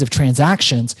those kinds of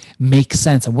transactions make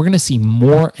sense. And we're going to see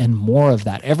more and more of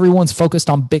that. Everyone's focused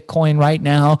on Bitcoin right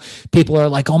now. People are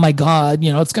like, oh my God,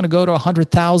 you know, it's going to go to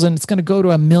 100,000. It's going to go to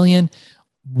 1 million.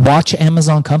 Watch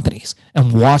Amazon companies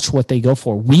and watch what they go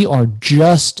for. We are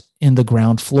just in the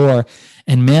ground floor,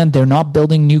 and man, they're not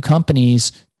building new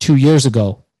companies 2 years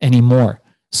ago anymore.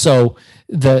 So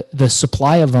the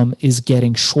supply of them is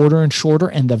getting shorter and shorter,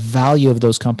 and the value of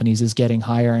those companies is getting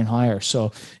higher and higher.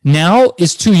 So now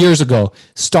is 2 years ago.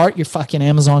 Start your fucking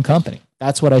Amazon company.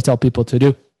 That's what I tell people to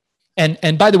do.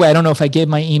 And by the way, I don't know if I gave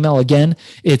my email again.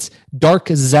 It's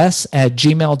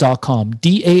darkzess@gmail.com.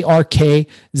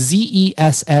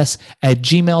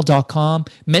 darkzess@gmail.com.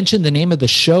 Mention the name of the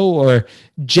show, or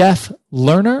Jeff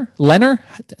Lerner.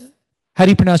 How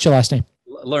do you pronounce your last name?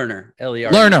 Lerner.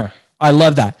 L-E-R. Lerner. I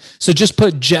love that. So just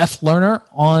put Jeff Lerner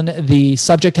on the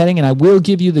subject heading, and I will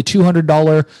give you the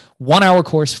 $200 1-hour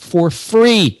course for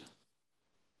free.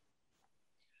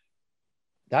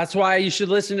 That's why you should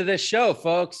listen to this show,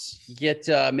 folks. You get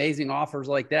amazing offers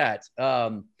like that.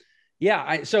 So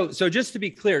just to be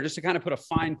clear, just to kind of put a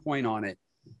fine point on it,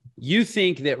 you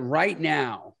think that right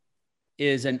now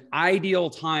is an ideal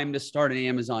time to start an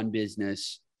Amazon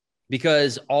business,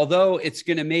 because although it's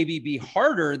going to maybe be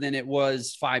harder than it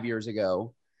was 5 years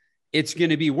ago, it's going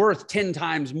to be worth 10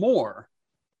 times more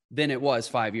than it was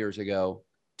 5 years ago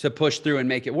to push through and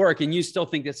make it work. And you still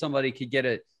think that somebody could get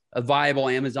a viable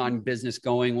Amazon business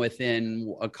going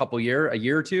within a year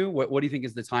or two? What do you think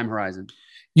is the time horizon?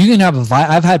 You can have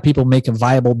I've had people make a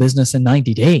viable business in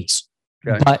 90 days.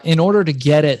 Okay. But in order to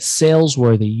get it sales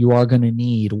worthy, you are going to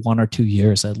need 1 or 2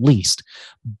 years at least.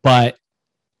 But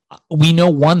we know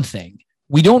one thing.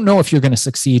 We don't know if you're going to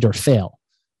succeed or fail.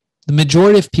 The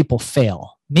majority of people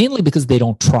fail, mainly because they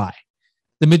don't try.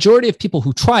 The majority of people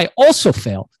who try also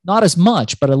fail, not as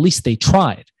much, but at least they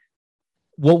tried.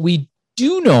 What we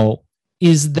do know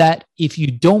is that if you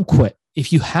don't quit,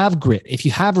 if you have grit, if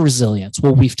you have resilience,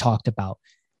 what we've talked about,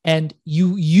 and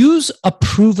you use a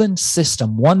proven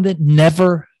system, one that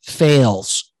never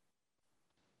fails,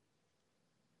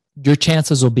 your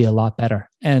chances will be a lot better.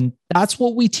 And that's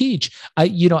what we teach.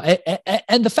 And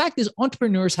the fact is,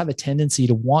 entrepreneurs have a tendency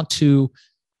to want to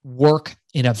work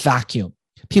in a vacuum.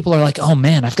 People are like, oh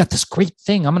man, I've got this great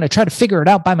thing. I'm going to try to figure it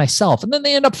out by myself. And then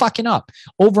they end up fucking up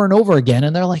over and over again.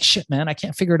 And they're like, shit, man, I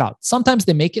can't figure it out. Sometimes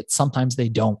they make it, sometimes they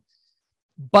don't.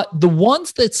 But the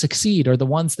ones that succeed are the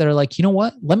ones that are like, you know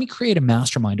what? Let me create a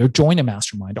mastermind or join a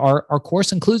mastermind. Our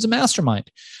course includes a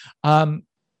mastermind.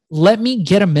 Let me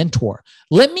get a mentor.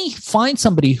 Let me find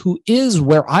somebody who is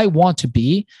where I want to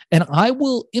be, and I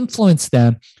will influence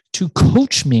them to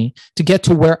coach me to get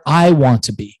to where I want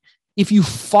to be. if you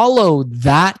follow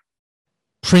that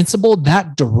principle,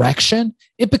 that direction,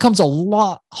 it becomes a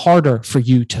lot harder for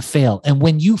you to fail. And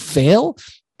when you fail,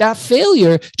 that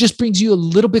failure just brings you a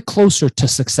little bit closer to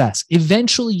success.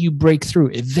 Eventually you break through.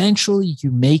 Eventually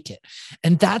you make it.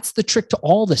 And that's the trick to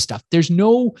all this stuff. There's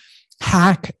no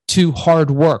hack to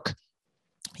hard work.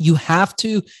 You have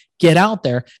to get out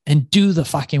there and do the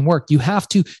fucking work. You have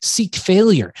to seek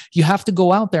failure. You have to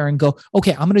go out there and go,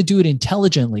 okay, I'm going to do it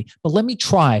intelligently, but let me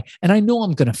try. And I know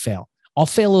I'm going to fail. I'll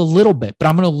fail a little bit, but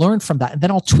I'm going to learn from that. And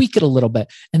then I'll tweak it a little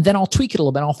bit. And then I'll tweak it a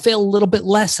little bit. I'll fail a little bit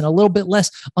less and a little bit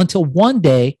less until one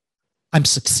day I'm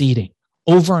succeeding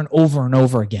over and over and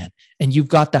over again. And you've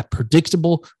got that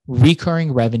predictable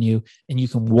recurring revenue, and you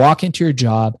can walk into your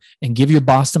job and give your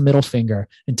boss the middle finger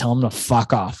and tell them to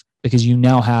fuck off because you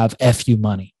now have FU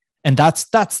money. And that's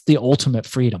the ultimate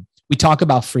freedom. We talk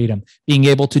about freedom, being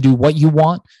able to do what you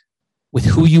want with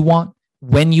who you want,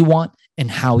 when you want, and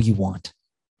how you want.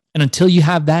 And until you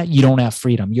have that, you don't have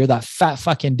freedom. You're that fat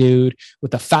fucking dude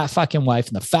with the fat fucking wife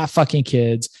and the fat fucking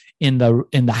kids in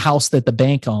the house that the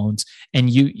bank owns. And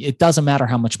it doesn't matter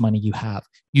how much money you have.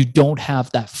 You don't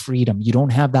have that freedom. You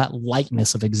don't have that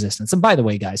lightness of existence. And by the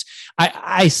way, guys,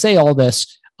 I say all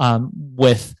this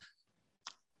with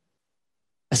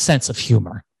a sense of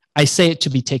humor. I say it to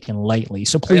be taken lightly.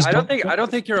 So please, I don't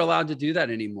think you're allowed to do that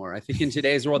anymore. I think in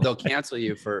today's world they'll cancel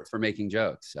you for making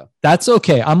jokes. So that's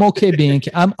okay. I'm okay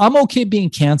being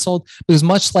canceled because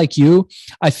much like you,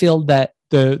 I feel that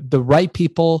the right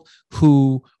people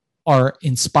who are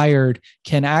inspired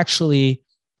can actually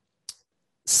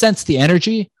sense the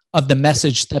energy of the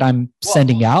message that I'm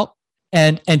sending out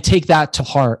and take that to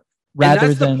heart.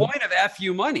 Rather than the point of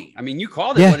FU money. I mean, you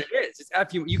called it what it is. It's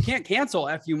FU. You can't cancel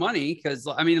FU money because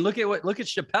I mean, look at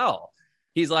Chappelle.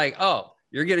 He's like, oh,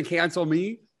 you're going to cancel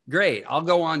me? Great. I'll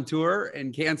go on tour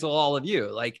and cancel all of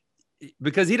you. Like,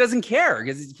 because he doesn't care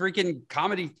because he's freaking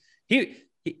comedy.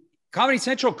 Comedy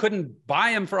Central couldn't buy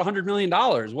him for $100 million.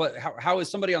 How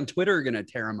is somebody on Twitter going to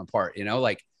tear him apart? You know,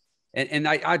 like, and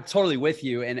I'm totally with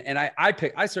you. And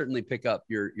I certainly pick up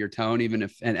your tone, even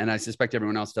if, and I suspect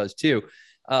everyone else does too.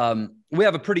 We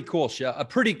have a pretty cool show, a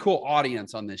pretty cool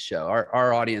audience on this show.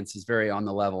 Our audience is very on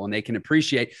the level and they can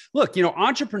appreciate, look, you know,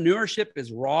 entrepreneurship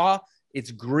is raw.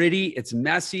 It's gritty. It's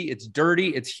messy. It's dirty.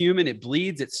 It's human. It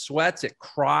bleeds. It sweats. It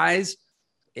cries.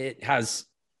 It has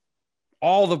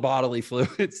all the bodily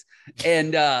fluids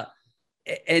and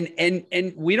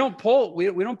we don't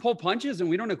pull punches and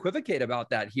we don't equivocate about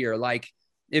that here. Like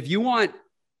if you want,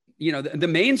 you know, the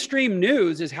mainstream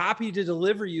news is happy to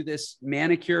deliver you this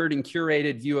manicured and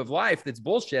curated view of life that's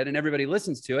bullshit and everybody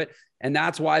listens to it. And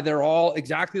that's why they're all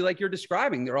exactly like you're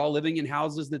describing. They're all living in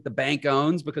houses that the bank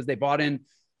owns because they bought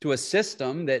into a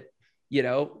system that, you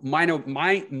know,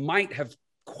 might have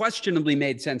questionably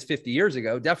made sense 50 years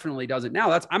ago. Definitely doesn't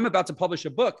now. I'm about to publish a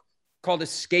book called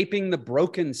Escaping the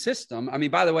Broken System. I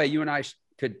mean, by the way, you and I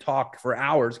could talk for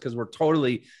hours because we're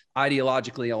totally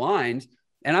ideologically aligned.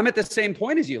 And I'm at the same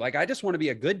point as you. Like, I just want to be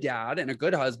a good dad and a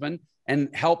good husband and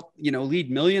help, you know, lead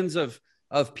millions of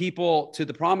people to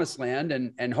the promised land.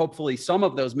 And hopefully some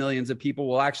of those millions of people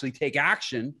will actually take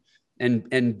action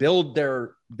and build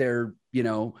their you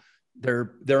know,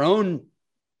 their own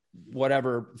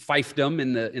whatever fiefdom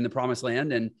in the promised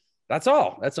land. And that's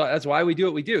all. That's why we do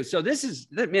what we do. So this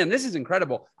is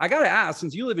incredible. I got to ask,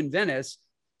 since you live in Venice,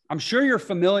 I'm sure you're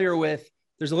familiar with,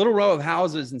 there's a little row of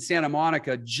houses in Santa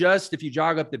Monica. Just if you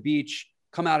jog up the beach,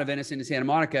 come out of Venice into Santa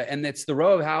Monica. And it's the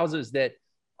row of houses that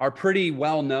are pretty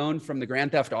well known from the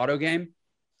Grand Theft Auto game.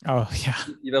 Oh yeah.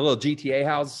 The little GTA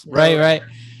house. Right.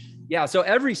 Yeah. So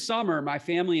every summer, my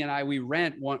family and I, we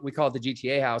rent one, we call it the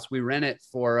GTA house. We rent it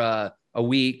for a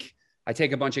week. I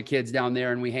take a bunch of kids down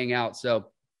there and we hang out.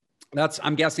 So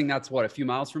I'm guessing that's what, a few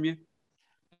miles from you?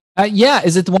 Yeah.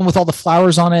 Is it the one with all the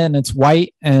flowers on it and it's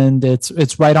white and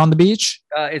it's right on the beach?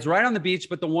 It's right on the beach,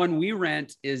 but the one we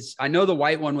rent is, I know the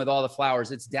white one with all the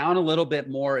flowers. It's down a little bit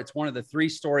more. It's one of the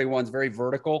 3-story ones, very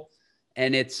vertical.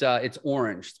 And it's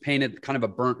orange. It's painted kind of a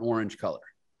burnt orange color.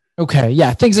 Okay.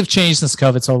 Yeah. Things have changed since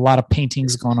COVID. So a lot of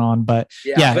paintings going on, but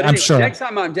but anyway, I'm sure.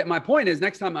 My point is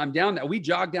next time I'm down there, we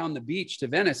jog down the beach to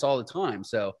Venice all the time.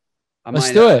 So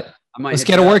let's do it. Let's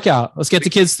get a workout. Let's get the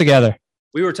kids together.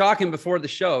 We were talking before the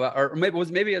show, or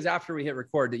maybe it was after we hit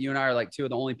record, that you and I are like two of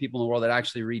the only people in the world that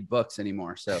actually read books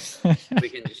anymore. So we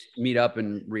can just meet up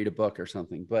and read a book or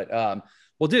something. But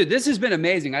well, dude, this has been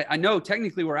amazing. I know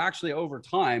technically we're actually over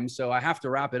time, so I have to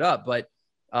wrap it up. But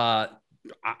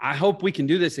I hope we can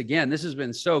do this again. This has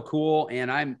been so cool,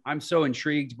 and I'm so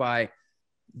intrigued by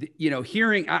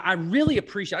hearing. I really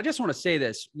appreciate. I just want to say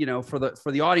this, for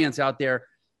the audience out there,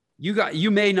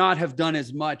 you may not have done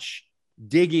as much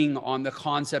digging on the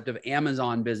concept of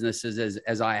Amazon businesses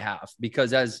as I have,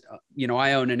 because as you know,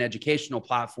 I own an educational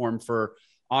platform for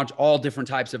all different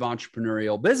types of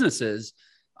entrepreneurial businesses.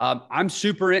 I'm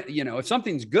super, you know, if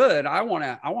something's good, I want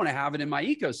to have it in my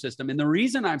ecosystem. And the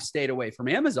reason I've stayed away from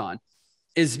Amazon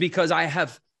is because I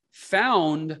have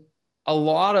found a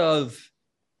lot of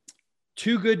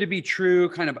too good to be true,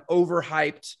 kind of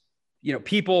overhyped, you know,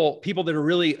 people that are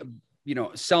really, you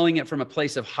know, selling it from a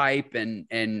place of hype and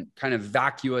kind of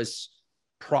vacuous,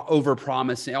 over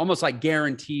promising, almost like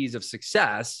guarantees of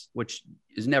success, which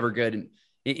is never good. And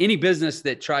any business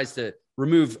that tries to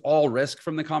remove all risk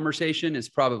from the conversation is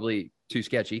probably too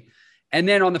sketchy. And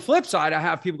then on the flip side, I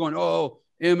have people going, oh,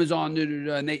 Amazon,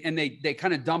 and they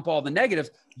kind of dump all the negatives.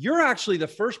 You're actually the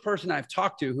first person I've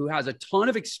talked to who has a ton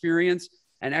of experience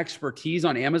and expertise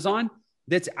on Amazon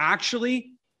that's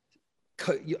actually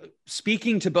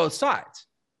speaking to both sides.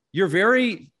 You're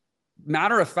very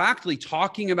matter-of-factly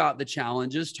talking about the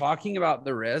challenges, talking about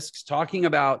the risks, talking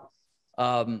about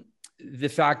the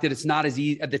fact that it's not as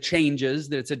easy, the changes,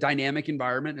 that it's a dynamic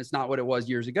environment. It's not what it was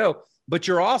years ago. But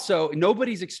you're also,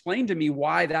 nobody's explained to me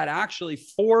why that actually,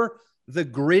 for the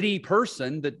gritty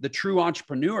person, the true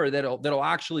entrepreneur that'll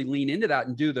actually lean into that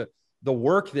and do the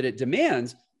work that it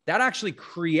demands, that actually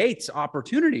creates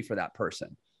opportunity for that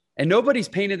person. And nobody's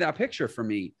painted that picture for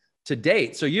me to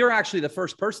date. So you're actually the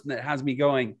first person that has me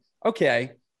going,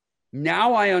 okay,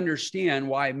 now I understand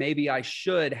why maybe I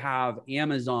should have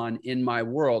Amazon in my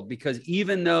world, because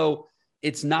even though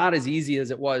it's not as easy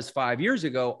as it was 5 years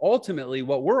ago, ultimately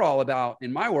what we're all about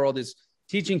in my world is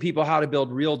teaching people how to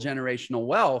build real generational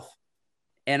wealth.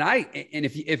 And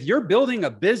if you're building a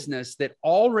business that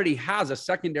already has a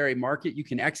secondary market you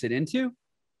can exit into,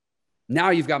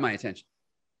 now you've got my attention.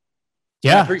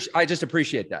 Yeah. I just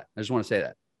appreciate that. I just want to say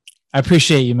that. I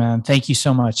appreciate you, man. Thank you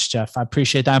so much, Jeff. I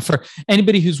appreciate that. And for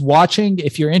anybody who's watching,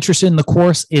 if you're interested in the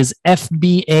course, is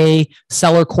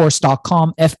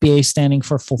FBAsellercourse.com. FBA standing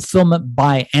for Fulfillment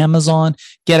by Amazon.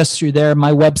 Get us through there.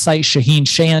 My website,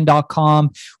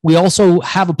 ShaheenShayan.com. We also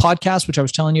have a podcast, which I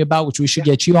was telling you about, which we should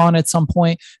get you on at some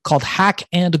point, called Hack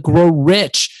and Grow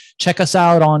Rich. Check us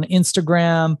out on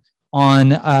Instagram,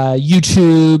 on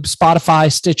YouTube,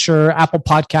 Spotify, Stitcher, Apple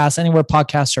Podcasts, anywhere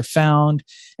podcasts are found.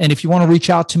 And if you want to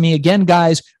reach out to me, again,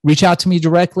 guys, reach out to me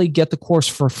directly. Get the course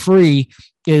for free.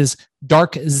 Is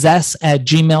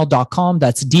darkzess@gmail.com.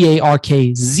 That's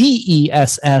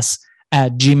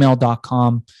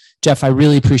DARKZESS@gmail.com. Jeff, I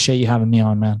really appreciate you having me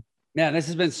on, man. Man, this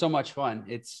has been so much fun.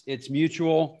 It's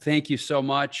mutual. Thank you so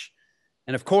much.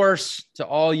 And of course, to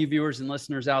all you viewers and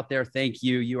listeners out there, thank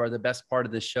you. You are the best part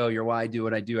of this show. You're why I do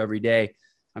what I do every day.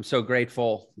 I'm so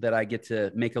grateful that I get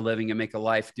to make a living and make a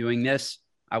life doing this.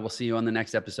 I will see you on the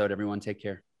next episode, everyone. Take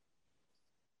care.